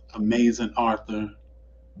strategist, amazing author,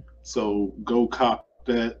 So go cop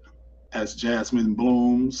that as Jasmine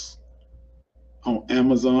Blooms on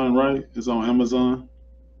Amazon, right? It's on Amazon.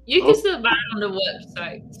 You can Oh, still buy it on the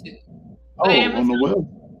website too. But oh, on the Amazon, web.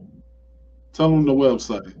 Tell them the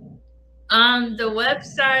website. the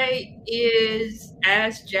website is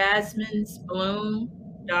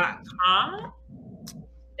asjasminesbloom.com.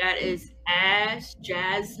 That is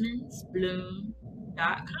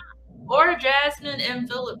asjasminesbloom.com or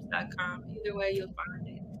jasminemphillips.com. Either way, you'll find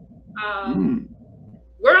it. Mm.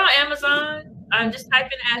 We're on Amazon. Just type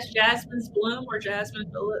in Ask Jasmine's Bloom or Jasmine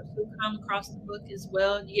Phillips. You'll come across the book as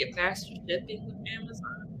well. You get faster shipping with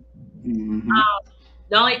Amazon. Mm-hmm.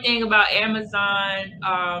 The only thing about Amazon,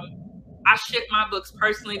 I ship my books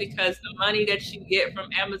personally because the money that you get from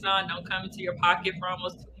Amazon don't come into your pocket for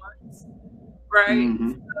almost 2 months, right?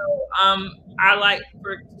 Mm-hmm. So, I like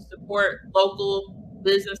to support local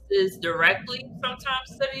businesses directly sometimes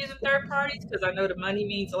instead of using third parties because I know the money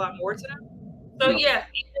means a lot more to them. So Yep. yeah,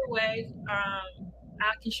 either way, I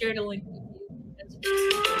can share the link with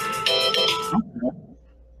you.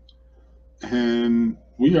 And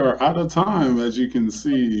we are out of time, as you can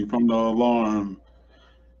see from the alarm.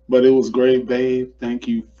 But it was great, babe. Thank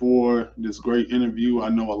you for this great interview. I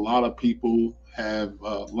know a lot of people have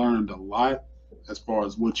learned a lot as far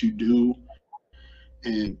as what you do,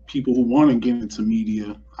 and people who want to get into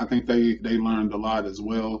media. I think they learned a lot as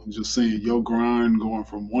well. Just seeing your grind going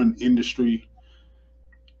from one industry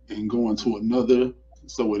and going to another,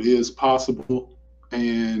 so it is possible,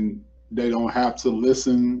 and they don't have to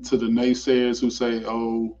listen to the naysayers who say,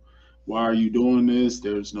 "Oh, why are you doing this?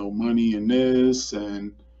 There's no money in this,"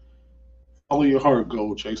 and follow your heart,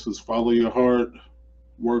 goal chasers. Follow your heart,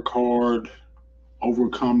 work hard,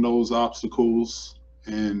 overcome those obstacles,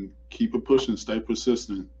 and keep it pushing. Stay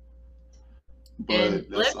persistent. And But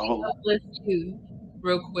that's let me all. uplift you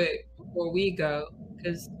real quick before we go,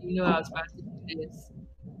 because you know I was about to do this.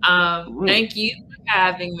 Really? Thank you for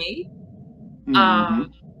having me. Mm-hmm.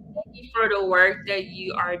 Thank you for the work that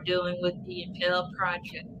you are doing with the Impel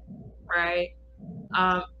Project, right?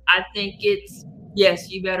 I think it's yes,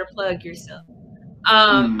 you better plug yourself.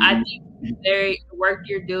 I Mm-hmm. think the work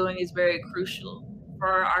you're doing is very crucial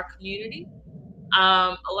for our community.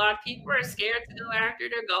 A lot of people are scared to go after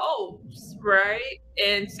their goals, right?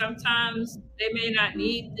 And sometimes they may not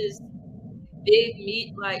need this big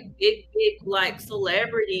like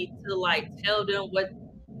celebrity to like tell them what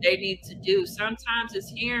they need to do. Sometimes it's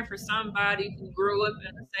hearing for somebody who grew up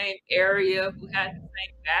in the same area, who had the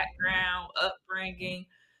same background, upbringing.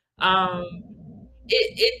 Um,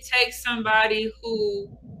 it takes somebody who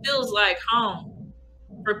feels like home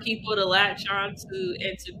for people to latch on to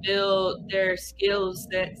and to build their skill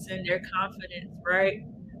sets and their confidence, right?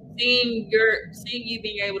 Seeing you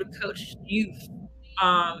being able to coach youth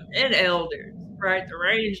and elders, right? The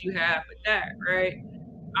range you have with that, right?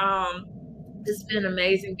 Um, it's been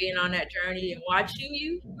amazing being on that journey and watching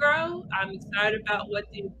you grow. I'm excited about what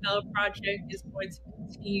the Impel Project is going to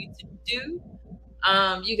continue to do.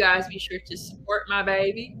 You guys be sure to support my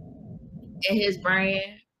baby and his brand,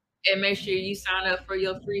 and make sure you sign up for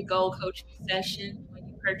your free goal coaching session when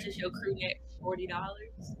you purchase your crew neck for $40.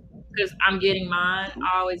 Because I'm getting mine.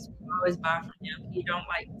 I always buy from him. He don't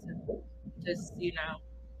like to just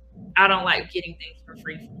I don't like getting things for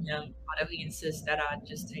free from him. Although he insists that I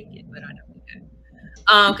just take it, but I don't do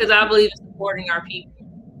that. Because I believe in supporting our people.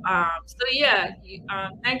 So yeah,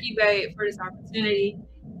 thank you, babe, for this opportunity.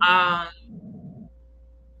 Um,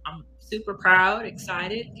 I'm super proud,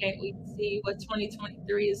 excited. Can't wait to see what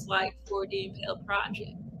 2023 is like for the Impel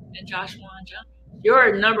Project and Josh Juan Jones.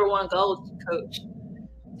 Your number one goal coach,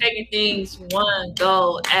 taking things one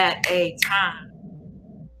goal at a time.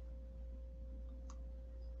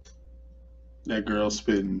 That girl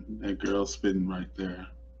spitting. That girl spitting right there.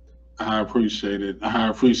 I appreciate it. I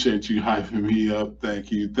appreciate you hyping me up.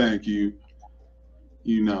 Thank you. Thank you.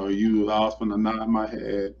 You I was gonna nod my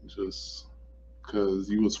head just because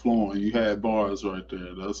you was flowing. You had bars right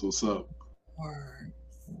there. That's what's up.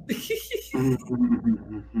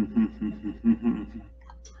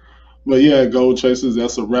 But yeah, Gold Chasers,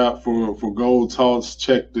 that's a wrap for Gold Talks.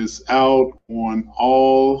 Check this out on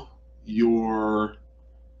all your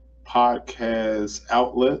podcast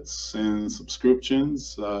outlets and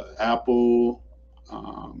subscriptions, Apple,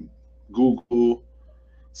 um, Google,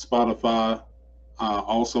 Spotify.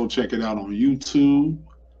 Also, check it out on YouTube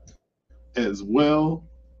as well.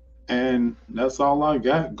 And that's all I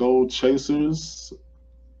got, Gold Chasers.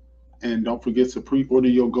 And don't forget to pre-order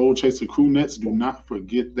your Gold Chaser crew nets. Do not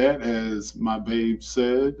forget that, as my babe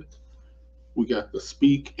said. We got the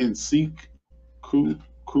Speak and Seek crew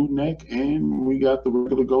neck, and we got the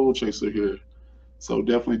regular Gold Chaser here. So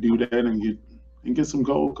definitely do that and get some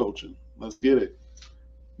goal coaching. Let's get it.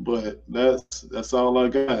 But that's all I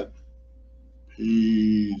got.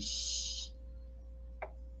 Peace.